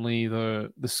definitely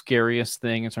the scariest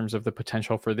thing in terms of the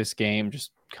potential for this game,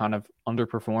 just kind of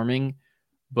underperforming.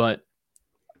 But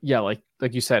yeah, like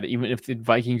you said, even if the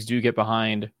Vikings do get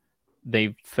behind,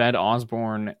 they fed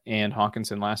Osborne and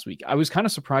Hawkinson last week. I was kind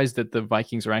of surprised that the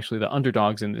Vikings are actually the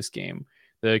underdogs in this game.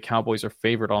 The Cowboys are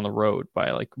favored on the road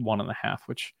by like 1.5,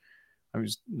 which I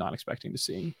was not expecting to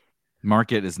see.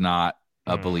 Market is not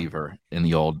a believer in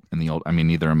the old. I mean,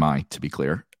 neither am I, to be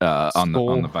clear. On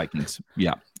the Vikings,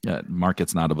 yeah.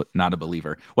 Market's not a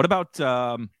believer. What about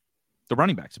the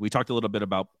running backs? We talked a little bit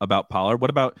about Pollard.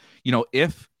 What about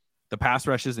if the pass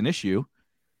rush is an issue?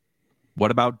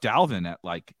 What about Dalvin at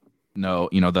like? No,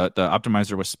 the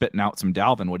optimizer was spitting out some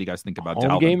Dalvin. What do you guys think about Home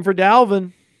Dalvin? game for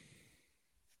Dalvin.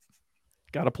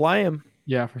 Got to play him.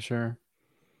 Yeah, for sure.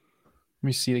 Let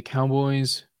me see. The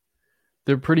Cowboys,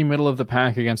 they're pretty middle of the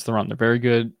pack against the run. They're very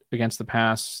good against the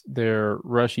pass. Their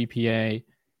rush EPA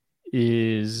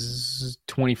is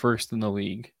 21st in the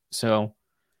league. So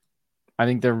I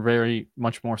think they're very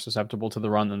much more susceptible to the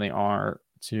run than they are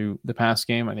to the pass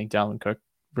game. I think Dalvin Cook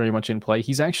very much in play.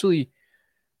 He's actually,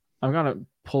 I'm going to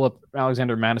pull up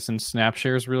Alexander Madison's snap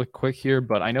shares really quick here,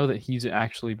 but I know that he's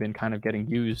actually been kind of getting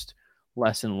used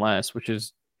less and less, which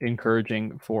is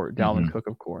encouraging for Dalvin Cook,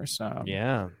 of course.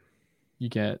 Yeah. You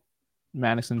get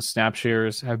Madison's snap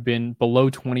shares have been below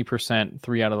 20%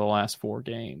 3 out of the last 4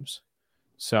 games.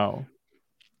 So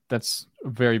that's a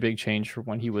very big change for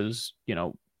when he was,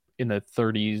 in the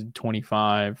 30s,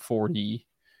 25, 40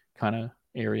 kind of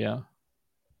area.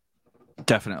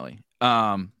 Definitely.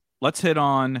 Let's hit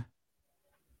on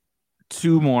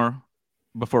 2 more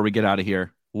before we get out of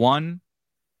here. One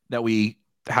that we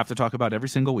have to talk about every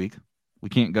single week. We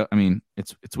can't go. I mean,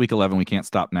 it's week 11. We can't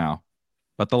stop now.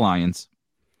 But the Lions.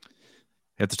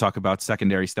 We have to talk about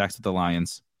secondary stacks with the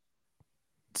Lions.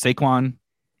 Saquon,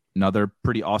 another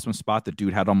pretty awesome spot. The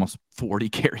dude had almost 40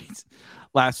 carries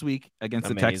last week against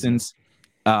the Texans.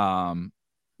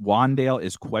 Wandale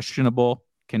is questionable.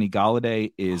 Kenny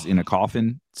Golladay is in a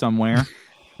coffin somewhere.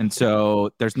 And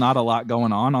so there's not a lot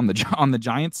going on the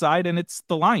Giants side, and it's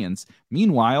the Lions.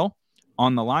 Meanwhile,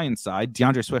 on the Lions side,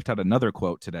 DeAndre Swift had another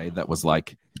quote today that was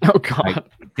like, "Oh God,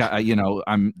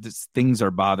 things are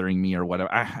bothering me," or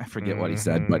whatever. I forget what he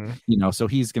said, but so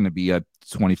he's going to be a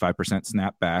 25%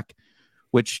 snap back,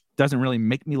 which doesn't really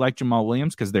make me like Jamal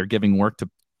Williams because they're giving work to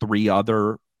 3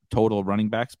 other total running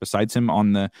backs besides him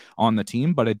on the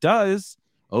team. But it does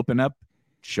open up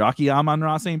Shocky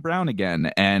Amon-Ra St. Brown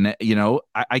again, and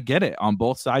I get it on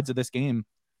both sides of this game.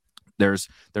 There's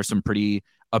some pretty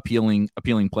appealing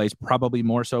plays, probably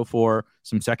more so for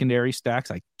some secondary stacks.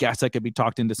 I guess I could be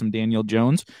talked into some Daniel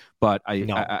Jones, but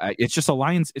it's just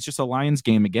a Lions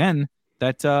game again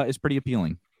that is pretty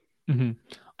appealing. Mm-hmm.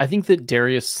 I think that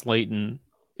Darius Slayton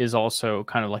is also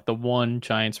kind of like the one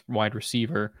Giants wide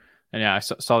receiver. And yeah, I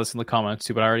saw this in the comments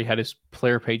too, but I already had his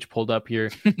player page pulled up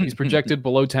here. He's projected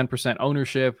below 10%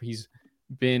 ownership. He's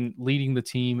been leading the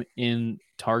team in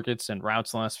targets and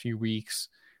routes the last few weeks.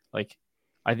 Like,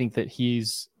 I think that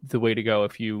he's the way to go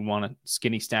if you want to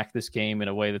skinny stack this game in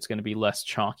a way that's going to be less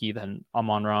chalky than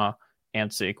Amon-Ra and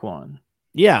Saquon.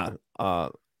 Yeah.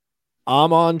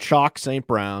 Amon Chalk St.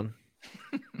 Brown.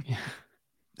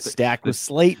 Stacked with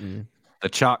Slayton. The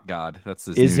chalk god. That's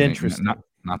his is new interesting. Name.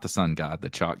 Not the sun god, the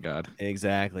chalk god.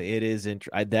 Exactly. It is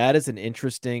that's an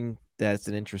interesting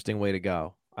way to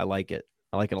go. I like it.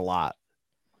 I like it a lot.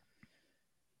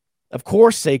 Of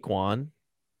course, Saquon.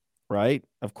 Right?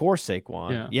 Of course,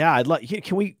 Saquon. Yeah, I'd like.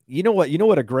 Can we? You know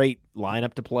what a great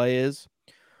lineup to play is?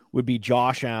 Would be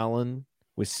Josh Allen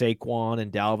with Saquon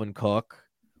and Dalvin Cook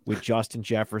with Justin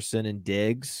Jefferson and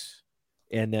Diggs,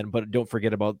 and then but don't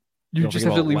forget about you just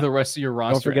have to leave the rest of your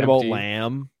roster. Don't forget empty. about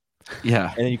Lamb.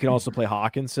 Yeah, and then you can also play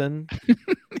Hawkinson.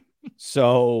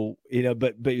 So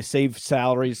but you save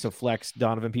salaries to flex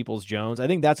Donovan Peoples-Jones. I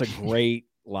think that's a great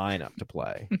lineup to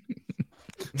play.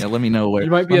 Yeah, let me know where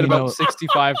you might be at about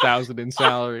 65,000 in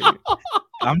salary.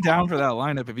 I'm down for that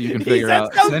lineup if you can figure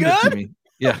out. Send it to me.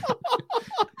 Yeah,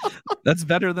 that's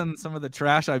better than some of the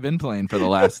trash I've been playing for the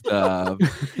last.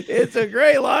 It's a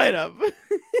great lineup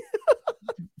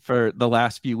for the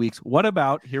last few weeks. What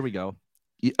about here we go?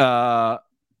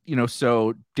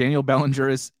 So Daniel Bellinger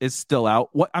is still out.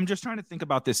 What I'm just trying to think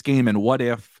about this game and what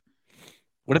if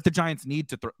the Giants need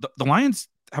to throw the Lions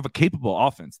have a capable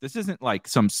offense. This isn't like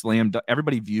some slam.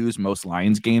 Everybody views most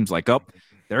Lions games like,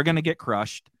 they're going to get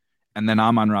crushed, and then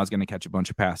Amon-Ra is going to catch a bunch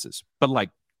of passes. But like,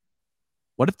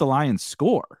 what if the Lions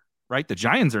score? Right? The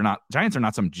Giants are not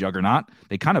some juggernaut.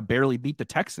 They kind of barely beat the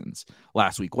Texans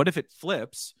last week. What if it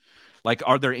flips? Like,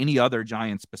 are there any other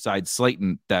Giants besides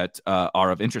Slayton that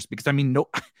are of interest? Because I mean, no,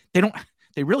 they don't.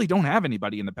 They really don't have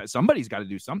anybody in the past. Somebody's got to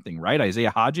do something, right?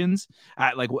 Isaiah Hodgins.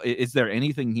 Is there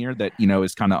anything here that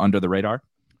is kind of under the radar?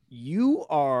 You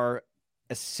are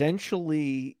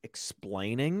essentially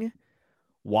explaining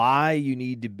why you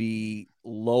need to be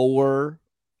lower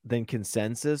than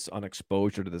consensus on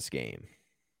exposure to this game.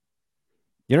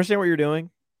 You understand what you're doing?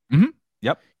 Mm-hmm.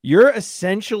 Yep. You're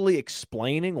essentially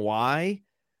explaining why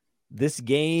this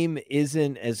game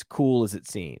isn't as cool as it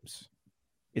seems.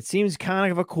 It seems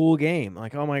kind of a cool game.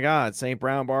 Like, oh my God, St.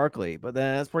 Brown Barkley, but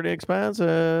that's pretty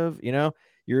expensive. You know,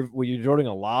 you're devoting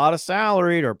a lot of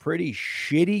salary to a pretty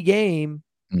shitty game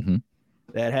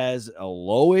that has a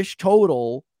lowish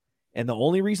total. And the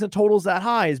only reason the total is that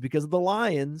high is because of the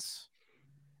Lions.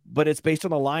 But it's based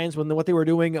on the Lions what they were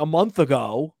doing a month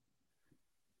ago.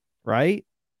 Right?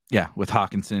 Yeah, with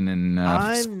Hawkinson and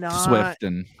Swift,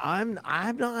 and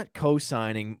I'm not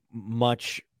co-signing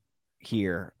much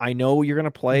here. I know you're going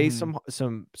to play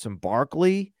some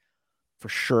Barkley for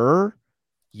sure.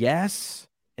 Yes,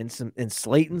 and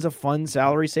Slayton's a fun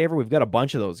salary saver. We've got a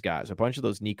bunch of those guys, a bunch of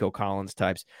those Nico Collins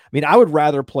types. I mean, I would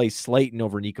rather play Slayton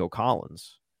over Nico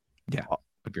Collins. Yeah,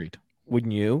 agreed.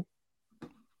 Wouldn't you?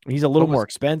 He's a little more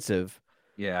expensive.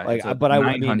 Yeah, but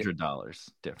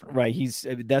 $900 different. Right.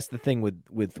 That's the thing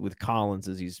with Collins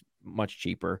is he's much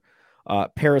cheaper.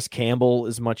 Paris Campbell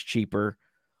is much cheaper.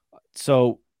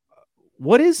 So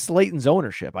what is Slayton's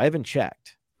ownership? I haven't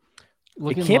checked.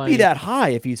 It can't be that high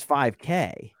if he's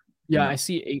 5K. Yeah, I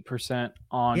see 8%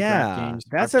 on DraftKings.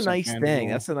 That's a nice FanDuel. thing.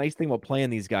 That's a nice thing about playing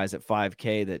these guys at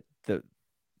 5K that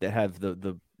have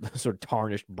the sort of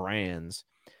tarnished brands.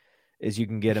 Is you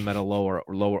can get him at a lower,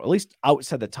 at least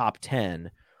outside the top 10,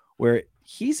 where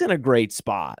he's in a great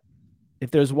spot.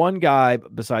 If there's one guy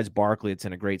besides Barkley that's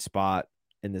in a great spot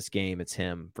in this game, it's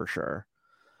him for sure.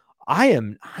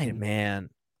 I'm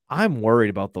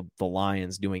worried about the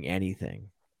Lions doing anything.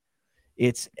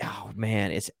 It's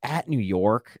at New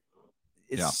York.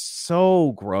 It's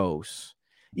so gross.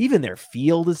 Even their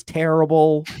field is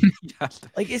terrible.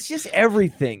 Like, it's just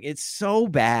everything. It's so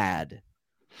bad.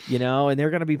 You know, and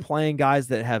they're going to be playing guys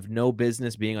that have no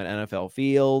business being on NFL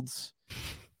fields.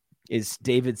 Is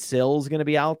David Sills going to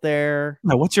be out there?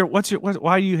 No,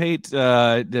 why do you hate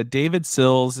David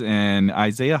Sills and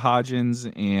Isaiah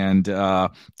Hodgins and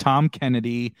Tom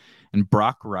Kennedy and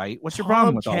Brock Wright? What's your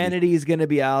problem with Tom Kennedy is going to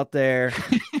be out there.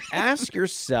 Ask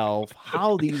yourself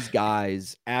how these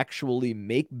guys actually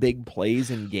make big plays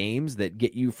in games that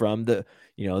get you from the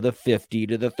 50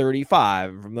 to the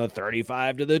 35, from the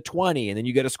 35 to the 20, and then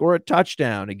you got to score a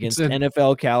touchdown against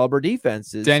NFL caliber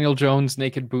defenses. Daniel Jones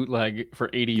naked bootleg for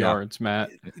 80 yards,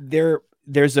 Matt.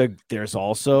 There's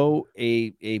also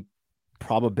a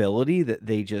probability that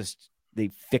they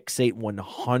fixate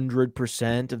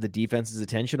 100% of the defense's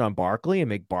attention on Barkley and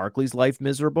make Barkley's life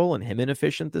miserable and him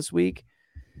inefficient this week.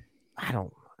 I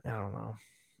don't know.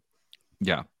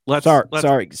 Yeah.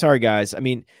 Sorry, guys. I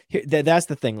mean, that's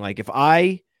the thing. Like, if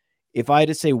I had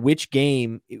to say which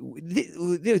game,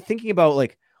 thinking about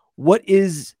like what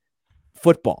is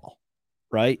football,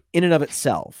 right? In and of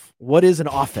itself, what is an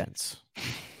offense,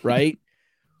 right?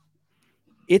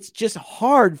 It's just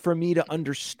hard for me to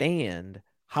understand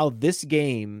how this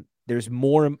game, there's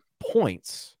more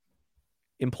points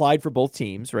implied for both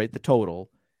teams, right? The total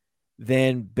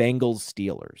than Bengals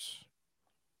Steelers.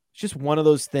 It's just one of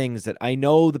those things that I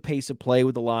know the pace of play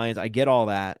with the Lions. I get all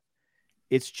that.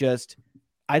 It's just,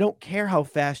 I don't care how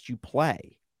fast you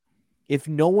play. If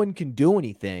no one can do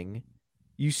anything,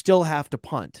 you still have to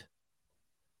punt.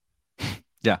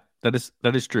 Yeah, that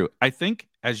is true. I think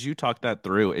as you talked that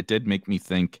through, it did make me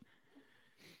think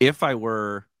if I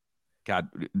were, God,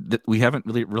 we haven't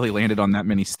really landed on that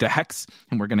many stacks,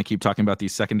 and we're going to keep talking about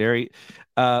these secondary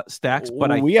stacks.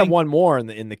 But we have one more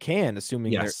in the can,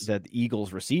 assuming that the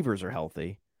Eagles receivers are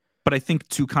healthy. But I think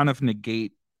to kind of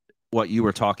negate what you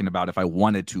were talking about, if I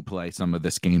wanted to play some of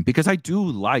this game, because I do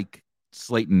like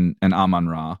Slayton and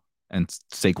Amon-Ra and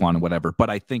Saquon and whatever,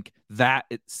 but I think that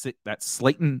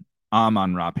Slayton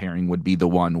Amon-Ra pairing would be the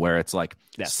one where it's like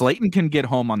Slayton can get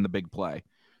home on the big play,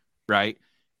 right?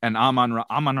 And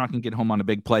Amon-Ra can get home on a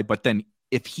big play, but then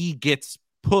if he gets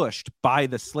pushed by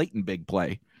the Slayton big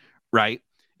play, right?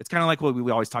 It's kind of like what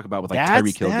we always talk about with like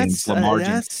Tyreek Hill games, Lamar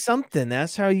Jackson. That's something.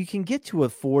 That's how you can get to a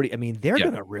 40. I mean, they're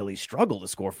going to really struggle to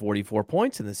score 44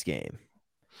 points in this game.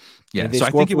 Yeah, if they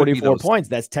score 44 points,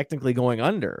 that's technically going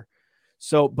under.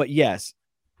 So, but yes,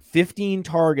 15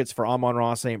 targets for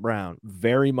Amon-Ra St. Brown,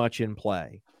 very much in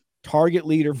play. Target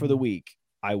leader for the week.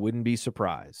 I wouldn't be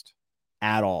surprised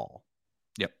at all.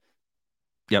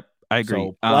 Yep, I agree.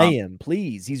 So play him,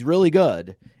 please. He's really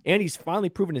good, and he's finally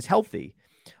proven he's healthy.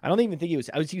 I don't even think he was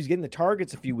getting the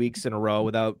targets a few weeks in a row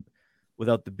without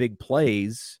the big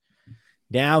plays.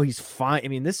 Now he's fine. I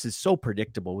mean, this is so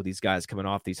predictable with these guys coming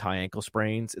off these high ankle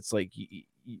sprains. It's like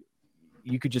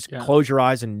you could just close your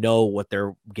eyes and know what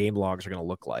their game logs are going to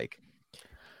look like.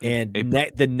 And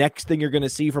the next thing you're going to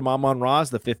see from Amon-Ra is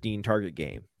the 15 target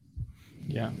game.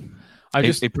 Yeah. I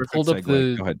just pulled up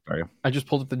Go ahead, Mario. I just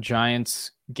pulled up the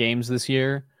Giants games this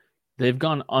year. They've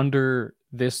gone under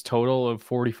this total of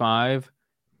 45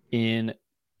 in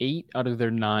 8 out of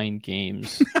their 9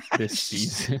 games this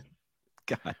season.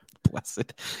 God bless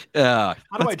it. How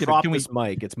do I drop this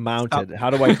mic? It's mounted. Stop. How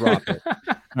do I drop it?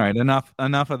 All right, enough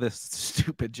of this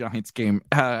stupid Giants game.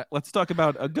 Let's talk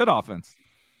about a good offense.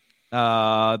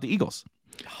 The Eagles.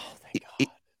 Oh, thank God.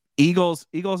 Eagles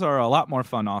are a lot more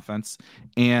fun offense,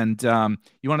 and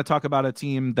you want to talk about a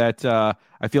team that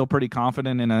I feel pretty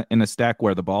confident in a stack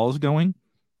where the ball is going,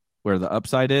 where the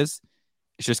upside is.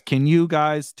 It's just, can you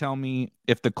guys tell me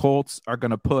if the Colts are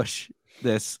going to push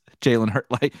this Jalen Hurts?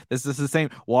 Like, this is the same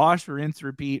wash, rinse,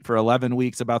 repeat for 11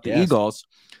 weeks about the Eagles,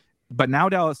 but now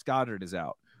Dallas Goedert is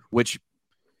out, which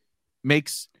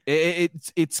makes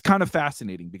it's kind of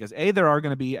fascinating because there are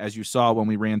going to be, as you saw when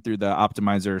we ran through the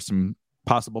optimizer, some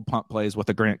possible punt plays with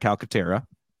a Grant Calcaterra,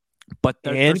 but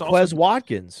there's Quez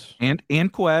Watkins and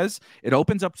Quez. It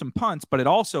opens up some punts, but it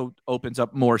also opens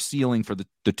up more ceiling for the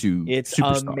two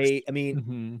superstars. I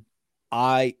mean,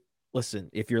 listen,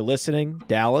 if you're listening,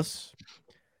 Dallas,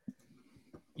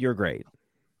 you're great.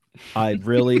 I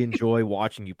really enjoy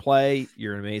watching you play.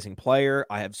 You're an amazing player.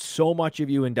 I have so much of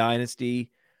you in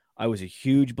Dynasty. I was a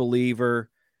huge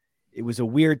believer. It was a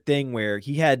weird thing where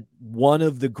he had one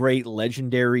of the great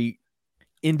legendary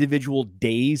individual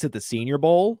days at the Senior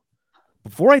Bowl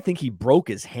before I think he broke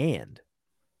his hand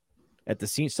at the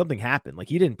scene. Something happened. Like,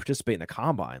 he didn't participate in the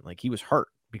combine. Like, he was hurt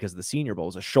because of the Senior Bowl. It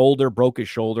was a shoulder, broke his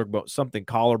shoulder, something,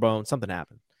 collarbone, something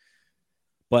happened.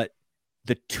 But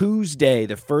the Tuesday,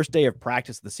 the first day of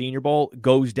practice at the Senior Bowl,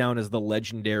 goes down as the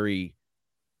legendary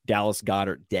Dallas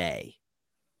Goedert day,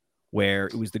 where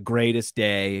it was the greatest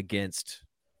day against,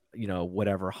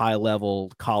 whatever high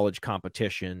level college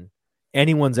competition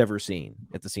anyone's ever seen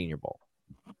at the Senior Bowl.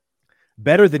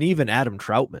 Better than even Adam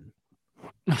Troutman.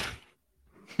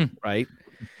 Right?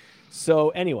 So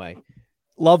anyway,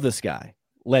 love this guy.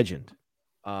 Legend.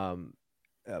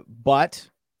 But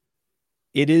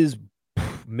it is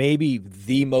maybe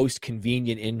the most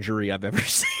convenient injury I've ever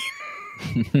seen.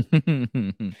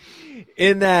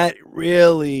 In that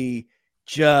really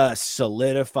just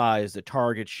solidifies the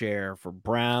target share for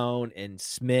Brown and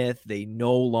Smith. They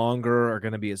no longer are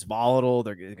going to be as volatile.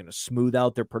 They're going to smooth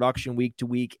out their production week to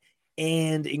week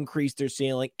and increase their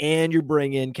ceiling. And you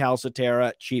bring in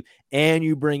Calcaterra cheap, and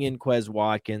you bring in Quez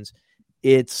Watkins.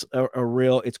 It's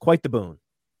it's quite the boon.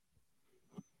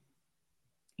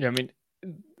 Yeah, I mean,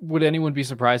 would anyone be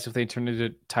surprised if they turned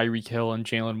into Tyreek Hill and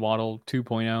Jalen Waddle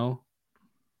 2.0?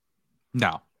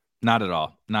 No. Not at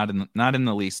all. Not in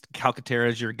the least. Calcaterra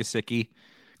is your Gesicki.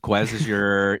 Quez is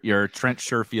your Trent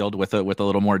Sherfield with a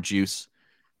little more juice.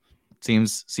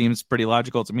 Seems pretty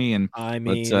logical to me. And I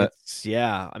mean, that's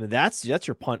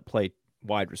your punt play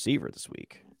wide receiver this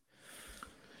week.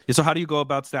 Yeah, so how do you go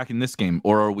about stacking this game,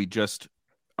 or are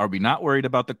we not worried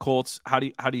about the Colts? How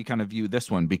do you kind of view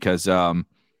this one? Because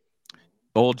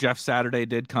old Jeff Saturday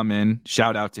did come in.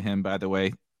 Shout out to him, by the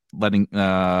way. And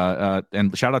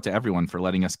shout out to everyone for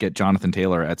letting us get Jonathan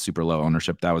Taylor at super low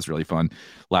ownership. That was really fun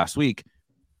last week.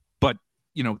 But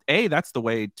that's the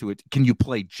way to it. Can you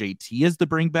play JT as the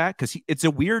bring back? Because it's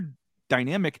a weird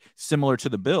dynamic similar to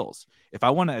the Bills. If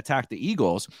I want to attack the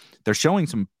Eagles, they're showing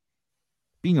some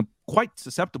being quite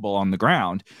susceptible on the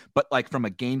ground, but like from a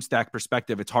game stack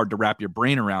perspective, it's hard to wrap your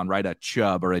brain around, right? A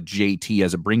Chubb or a JT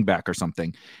as a bring back or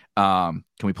something. Can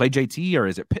we play JT, or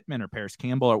is it Pittman or Paris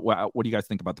Campbell, or what do you guys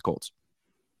think about the Colts?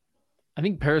 I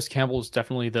think Paris Campbell is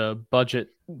definitely the budget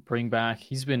bring back.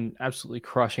 He's been absolutely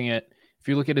crushing it. If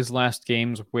you look at his last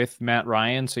games with Matt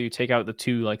Ryan, so you take out the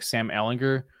two like Sam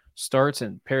Ehlinger starts,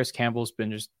 and Paris Campbell's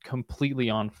been just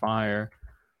completely on fire.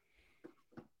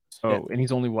 So, and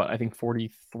he's only I think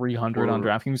 4,300 on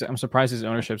DraftKings. I'm surprised his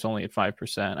ownership's only at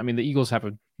 5%. I mean, the Eagles have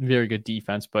a very good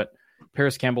defense, but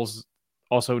Paris Campbell's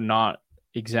also not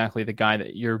exactly the guy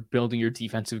that you're building your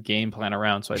defensive game plan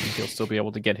around. So I think he'll still be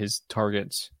able to get his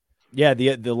targets. Yeah,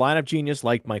 the lineup genius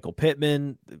like Michael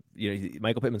Pittman.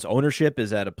 Michael Pittman's ownership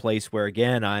is at a place where,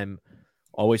 again, I'm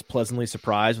always pleasantly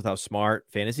surprised with how smart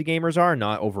fantasy gamers are,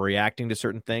 not overreacting to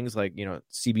certain things like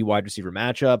CB wide receiver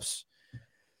matchups.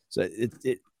 So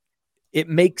it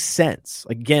makes sense.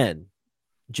 Again,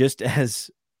 just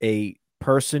as a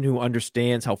person who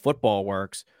understands how football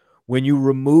works, when you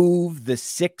remove the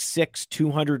 6'6",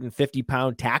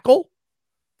 250-pound tackle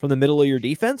from the middle of your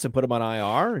defense and put him on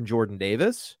IR and Jordan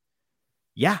Davis,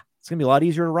 yeah, it's going to be a lot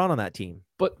easier to run on that team.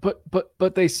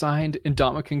 But they signed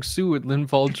Ndamukong Suh and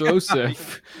Linval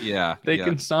Joseph. Yeah. They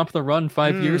can stop the run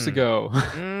 5 years ago.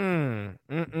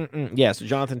 Yeah, so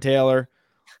Jonathan Taylor,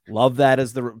 love that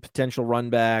as the potential run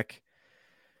back.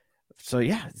 So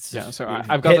yeah, so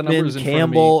I've got the numbers in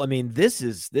Campbell. front of me. I mean, this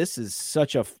is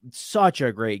such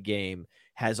a great game.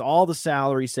 Has all the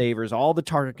salary savers, all the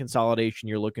target consolidation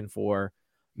you're looking for.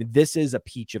 I mean, this is a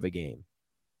peach of a game.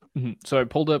 Mm-hmm. So I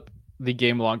pulled up the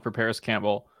game log for Paris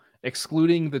Campbell,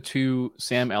 excluding the 2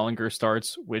 Sam Ehlinger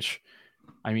starts, which,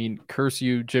 I mean, curse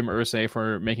you, Jim Irsay,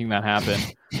 for making that happen.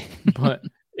 But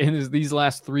in these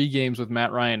last 3 games with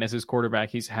Matt Ryan as his quarterback,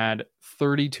 he's had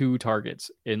 32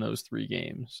 targets in those 3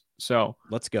 games. So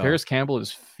let's go. Paris Campbell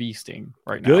is feasting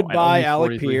right now. Goodbye,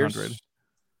 Alec Pierce.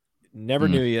 Never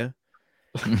knew you.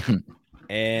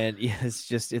 And yeah,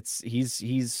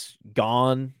 he's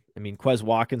gone. I mean, Quez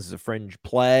Watkins is a fringe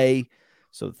play.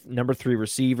 So number 3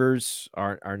 receivers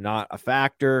are not a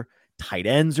factor. Tight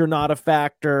ends are not a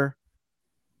factor.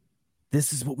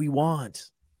 This is what we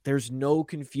want. There's no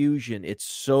confusion. It's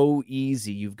so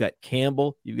easy. You've got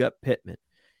Campbell, you've got Pittman,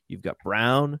 you've got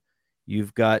Brown,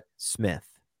 you've got Smith,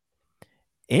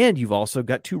 and you've also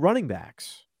got 2 running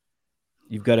backs.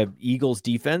 You've got an Eagles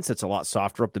defense that's a lot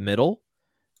softer up the middle,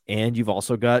 and you've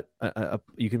also got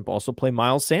you can also play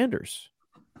Miles Sanders.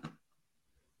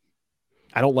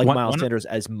 I don't like Miles Sanders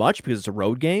as much because it's a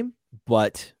road game,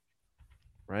 but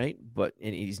right? But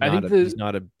he's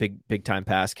not a big time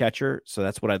pass catcher, so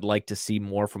that's what I'd like to see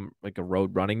more from like a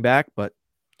road running back. But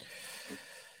a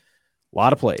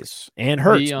lot of plays and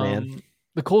Hurts, man.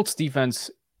 The Colts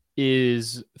defense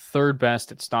is 3rd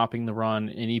best at stopping the run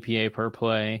in EPA per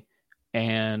play,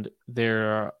 and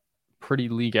they're pretty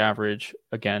league average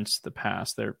against the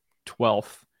pass. They're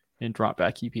 12th in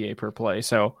dropback EPA per play.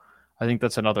 So I think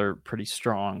that's another pretty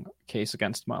strong case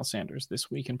against Miles Sanders this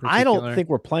week in particular. I don't think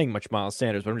we're playing much Miles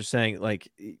Sanders, but I'm just saying, like,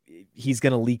 he's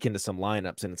going to leak into some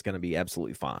lineups and it's going to be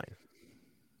absolutely fine.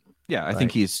 Yeah, I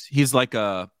think he's like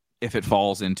if it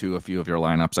falls into a few of your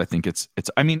lineups, I think it's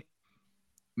I mean,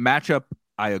 matchup,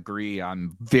 I agree.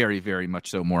 I'm very, very much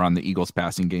so more on the Eagles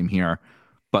passing game here.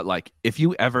 But like, if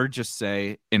you ever just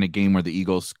say in a game where the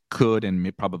Eagles could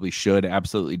and probably should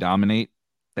absolutely dominate,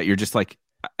 that you're just like,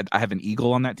 I have an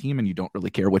Eagle on that team and you don't really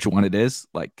care which one it is.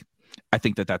 Like, I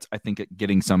think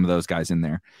getting some of those guys in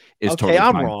there is totally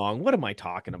fine. I'm wrong. What am I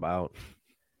talking about?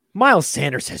 Miles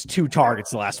Sanders has 2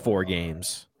 targets the last 4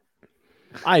 games.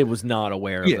 I was not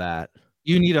aware of that.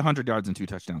 You need 100 yards and 2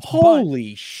 touchdowns.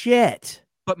 Holy shit.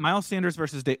 But Miles Sanders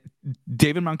versus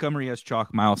David Montgomery as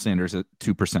chalk, Miles Sanders at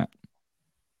 2%.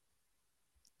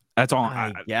 That's all.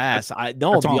 I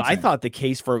thought the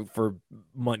case for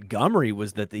Montgomery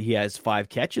was that he has 5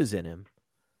 catches in him.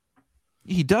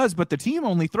 He does, but the team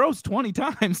only throws 20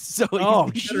 times. So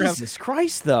Jesus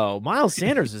Christ, though. Miles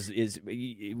Sanders is.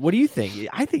 What do you think?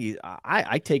 I think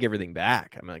I take everything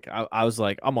back. I'm like, I was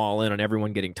like, I'm all in on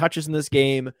everyone getting touches in this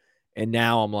game, and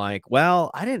now I'm like,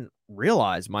 well, I didn't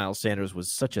realize Miles Sanders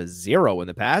was such a 0 in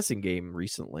the passing game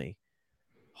recently.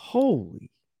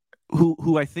 Holy.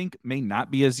 Who I think may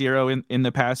not be a 0 in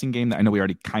the passing game. I know we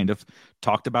already kind of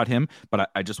talked about him, but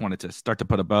I just wanted to start to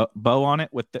put a bow on it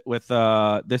with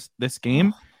this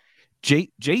game.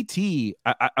 JT,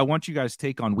 I want you guys to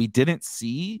take on. We didn't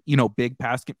see big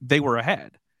pass game. They were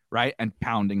ahead, right, and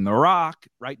pounding the rock,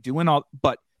 right, doing all.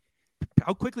 But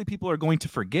how quickly people are going to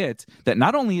forget that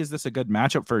not only is this a good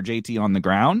matchup for JT on the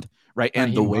ground, right,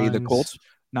 and the way the Colts,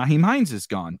 Nyheim Hines is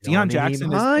gone, Deion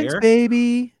Jackson is there,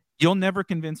 baby. You'll never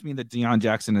convince me that Deion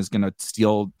Jackson is going to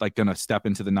step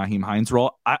into the Nyheim Hines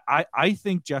role. I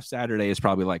think Jeff Saturday is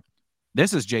probably like,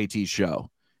 this is JT's show.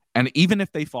 And even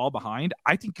if they fall behind,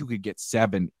 I think you could get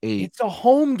 7, 8. It's a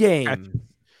home game.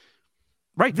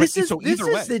 Right. I think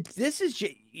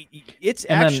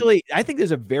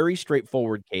there's a very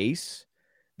straightforward case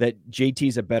that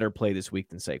JT's a better play this week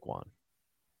than Saquon.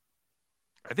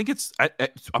 I think it's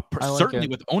certainly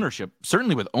with ownership.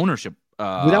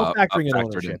 Without factoring in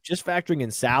ownership, just factoring in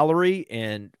salary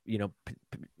and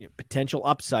potential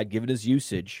upside given his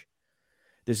usage,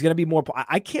 there's going to be more.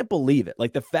 I can't believe it.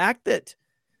 Like the fact that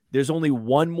there's only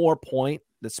one more point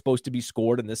that's supposed to be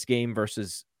scored in this game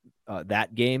versus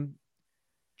that game,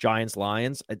 Giants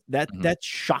Lions. That's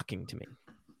shocking to me.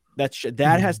 That's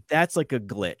like a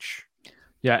glitch.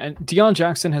 Yeah, and Deion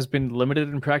Jackson has been limited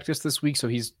in practice this week, so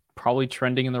he's probably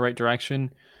trending in the right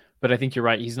direction. But I think you're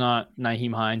right. He's not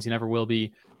Nyheim Hines. He never will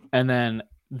be. And then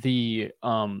the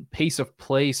pace of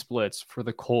play splits for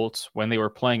the Colts when they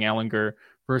were playing Ehlinger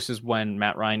versus when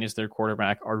Matt Ryan is their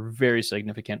quarterback are very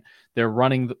significant. They're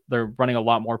running a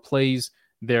lot more plays.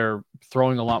 They're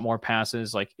throwing a lot more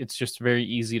passes. Like it's just very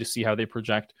easy to see how they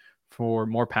project for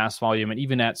more pass volume. And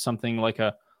even at something like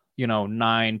a,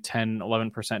 9, 10,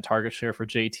 11% target share for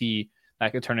JT,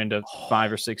 that could turn into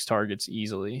 5 or 6 targets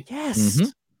easily. Yes. Mm-hmm.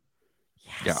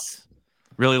 Yes. Yeah.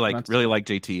 Really like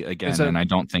JT again, and I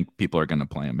don't think people are going to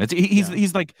play him.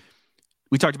 He's like,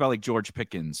 we talked about like George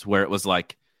Pickens, where it was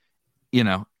like,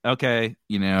 okay,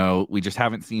 we just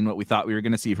haven't seen what we thought we were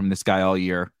going to see from this guy all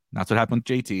year. That's what happened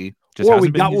with JT. We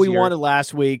got what we wanted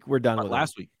last week. We're done with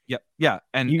last week. Yep. Yeah.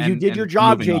 And you did your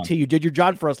job, JT. On. You did your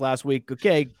job for us last week.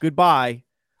 Okay, goodbye.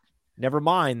 Never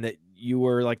mind that you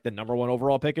were like the number 1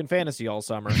 overall pick in fantasy all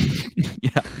summer.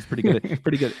 Yeah, he's pretty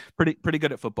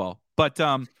good at football. But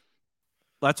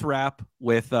let's wrap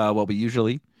with what we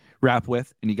usually wrap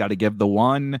with, and you got to give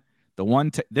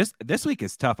this week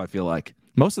is tough. I feel like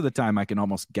most of the time I can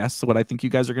almost guess what I think you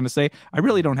guys are going to say. I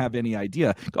really don't have any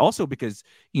idea. Also because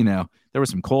there was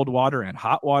some cold water and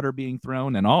hot water being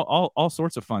thrown and all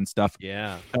sorts of fun stuff.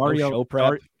 Yeah, Dario,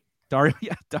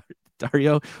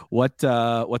 Dario,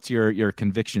 what's your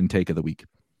conviction take of the week?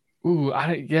 Ooh,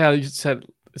 you said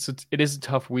it is a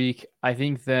tough week. I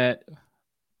think that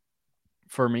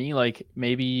for me, like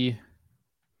maybe.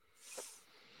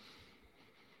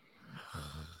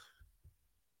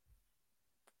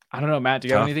 I don't know, Matt. Do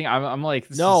you have anything? I'm like,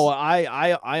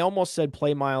 I almost said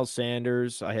play Miles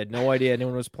Sanders. I had no idea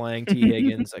anyone was playing T.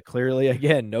 Higgins. I clearly,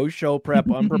 again, no show prep,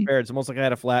 unprepared. It's almost like I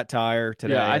had a flat tire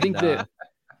today. Yeah, I think that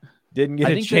didn't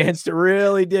get a chance to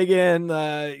really dig in.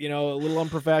 A little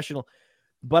unprofessional,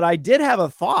 but I did have a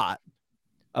thought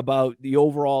about the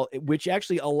overall, which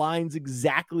actually aligns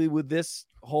exactly with this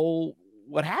whole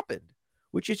what happened,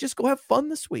 which is just go have fun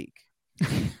this week.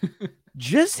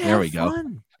 Just have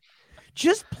fun.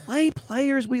 Just play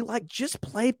players we like. Just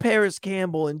play Paris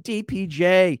Campbell and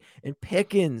DPJ and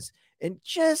Pickens and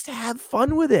just have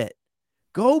fun with it.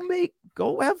 Go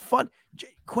have fun.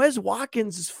 Quez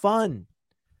Watkins is fun,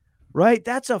 right?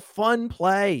 That's a fun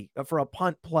play for a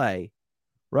punt play,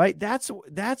 right? That's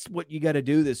what you got to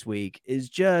do this week is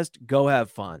just go have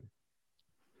fun.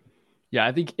 Yeah,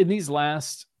 I think in these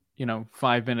last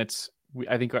 5 minutes,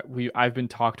 I've been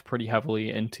talked pretty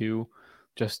heavily into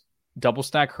just double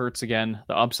stack Hurts again.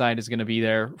 The upside is going to be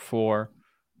there for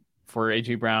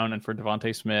AJ Brown and for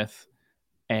Devontae Smith,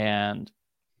 and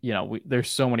there's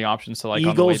so many options to like.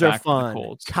 Eagles on the way are back fun. The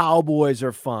Colts. Cowboys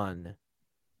are fun.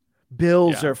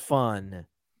 Bills are fun.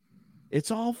 It's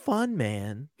all fun,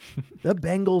 man. The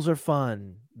Bengals are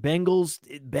fun. Bengals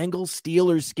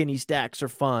Steelers skinny stacks are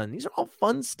fun. These are all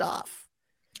fun stuff.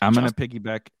 I'm going to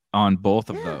piggyback on both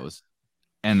of those.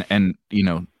 And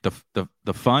the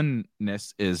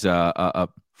funness is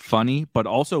funny, but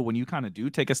also when you kind of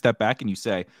do take a step back and you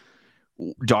say,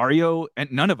 Dario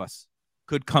and none of us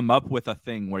could come up with a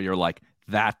thing where you're like,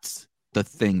 that's the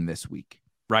thing this week,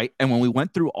 right? And when we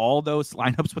went through all those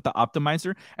lineups with the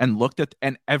optimizer and looked at,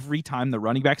 and every time the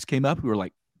running backs came up, we were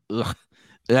like, ugh.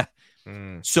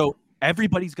 So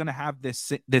everybody's going to have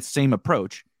this same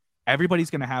approach. Everybody's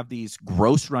going to have these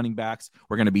gross running backs.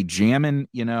 We're going to be jamming,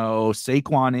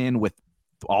 Saquon in with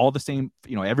all the same,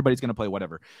 everybody's going to play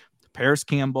whatever. Paris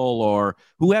Campbell or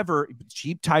whoever,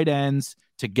 cheap tight ends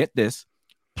to get this.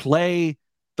 Play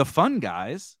the fun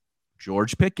guys,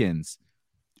 George Pickens,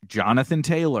 Jonathan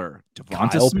Taylor,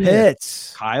 Devonta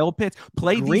Smith, Kyle Pitts.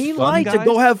 Play green these fun light guys. To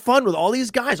go have fun with all these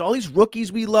guys, all these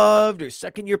rookies we loved, or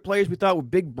second-year players we thought were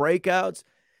big breakouts.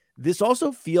 This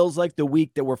also feels like the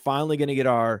week that we're finally going to get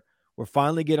our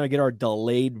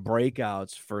delayed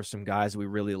breakouts for some guys we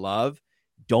really love.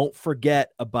 Don't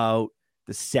forget about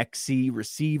the sexy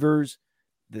receivers,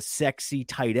 the sexy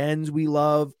tight ends we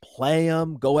love. Play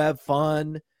them. Go have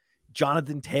fun.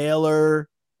 Jonathan Taylor,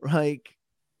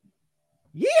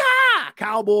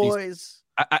 Cowboys.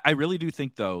 I really do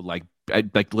think, though, like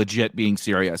legit being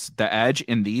serious, the edge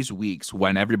in these weeks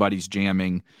when everybody's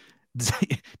jamming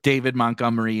David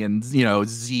Montgomery and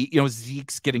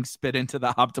Zeke's getting spit into the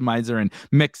optimizer and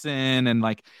Mixon and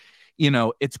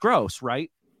it's gross,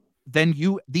 right? Then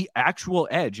the actual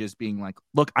edge is being like,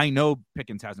 look, I know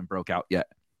Pickens hasn't broke out yet,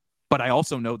 but I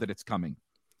also know that it's coming.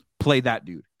 Play that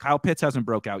dude. Kyle Pitts hasn't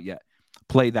broke out yet.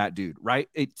 Play that dude, right?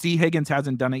 T. Higgins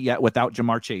hasn't done it yet without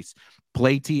Jamar Chase.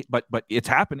 Play T, but it's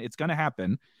happened. It's going to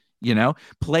happen.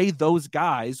 Play those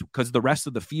guys because the rest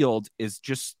of the field is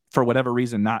just for whatever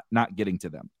reason not getting to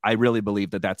them. I really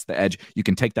believe that that's the edge. You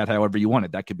can take that however you want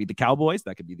it. That could be the Cowboys,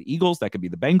 that could be the Eagles, that could be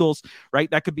the Bengals, right?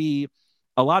 That could be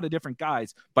a lot of different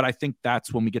guys. But I think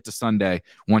that's when we get to Sunday,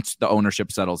 once the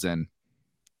ownership settles in,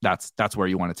 that's where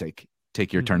you want to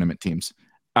take your tournament teams.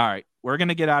 All right, we're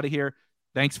gonna get out of here.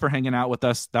 Thanks for hanging out with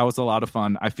us. That was a lot of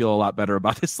fun. I feel a lot better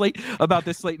about this slate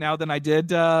now than I did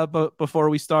before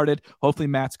we started. Hopefully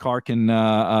Matt's car can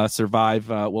survive.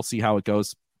 We'll see how it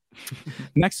goes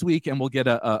next week, and we'll get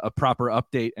a proper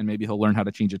update, and maybe he'll learn how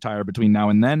to change a tire between now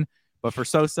and then. But for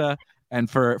Sosa and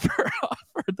for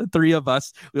the three of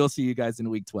us, we'll see you guys in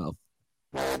week 12.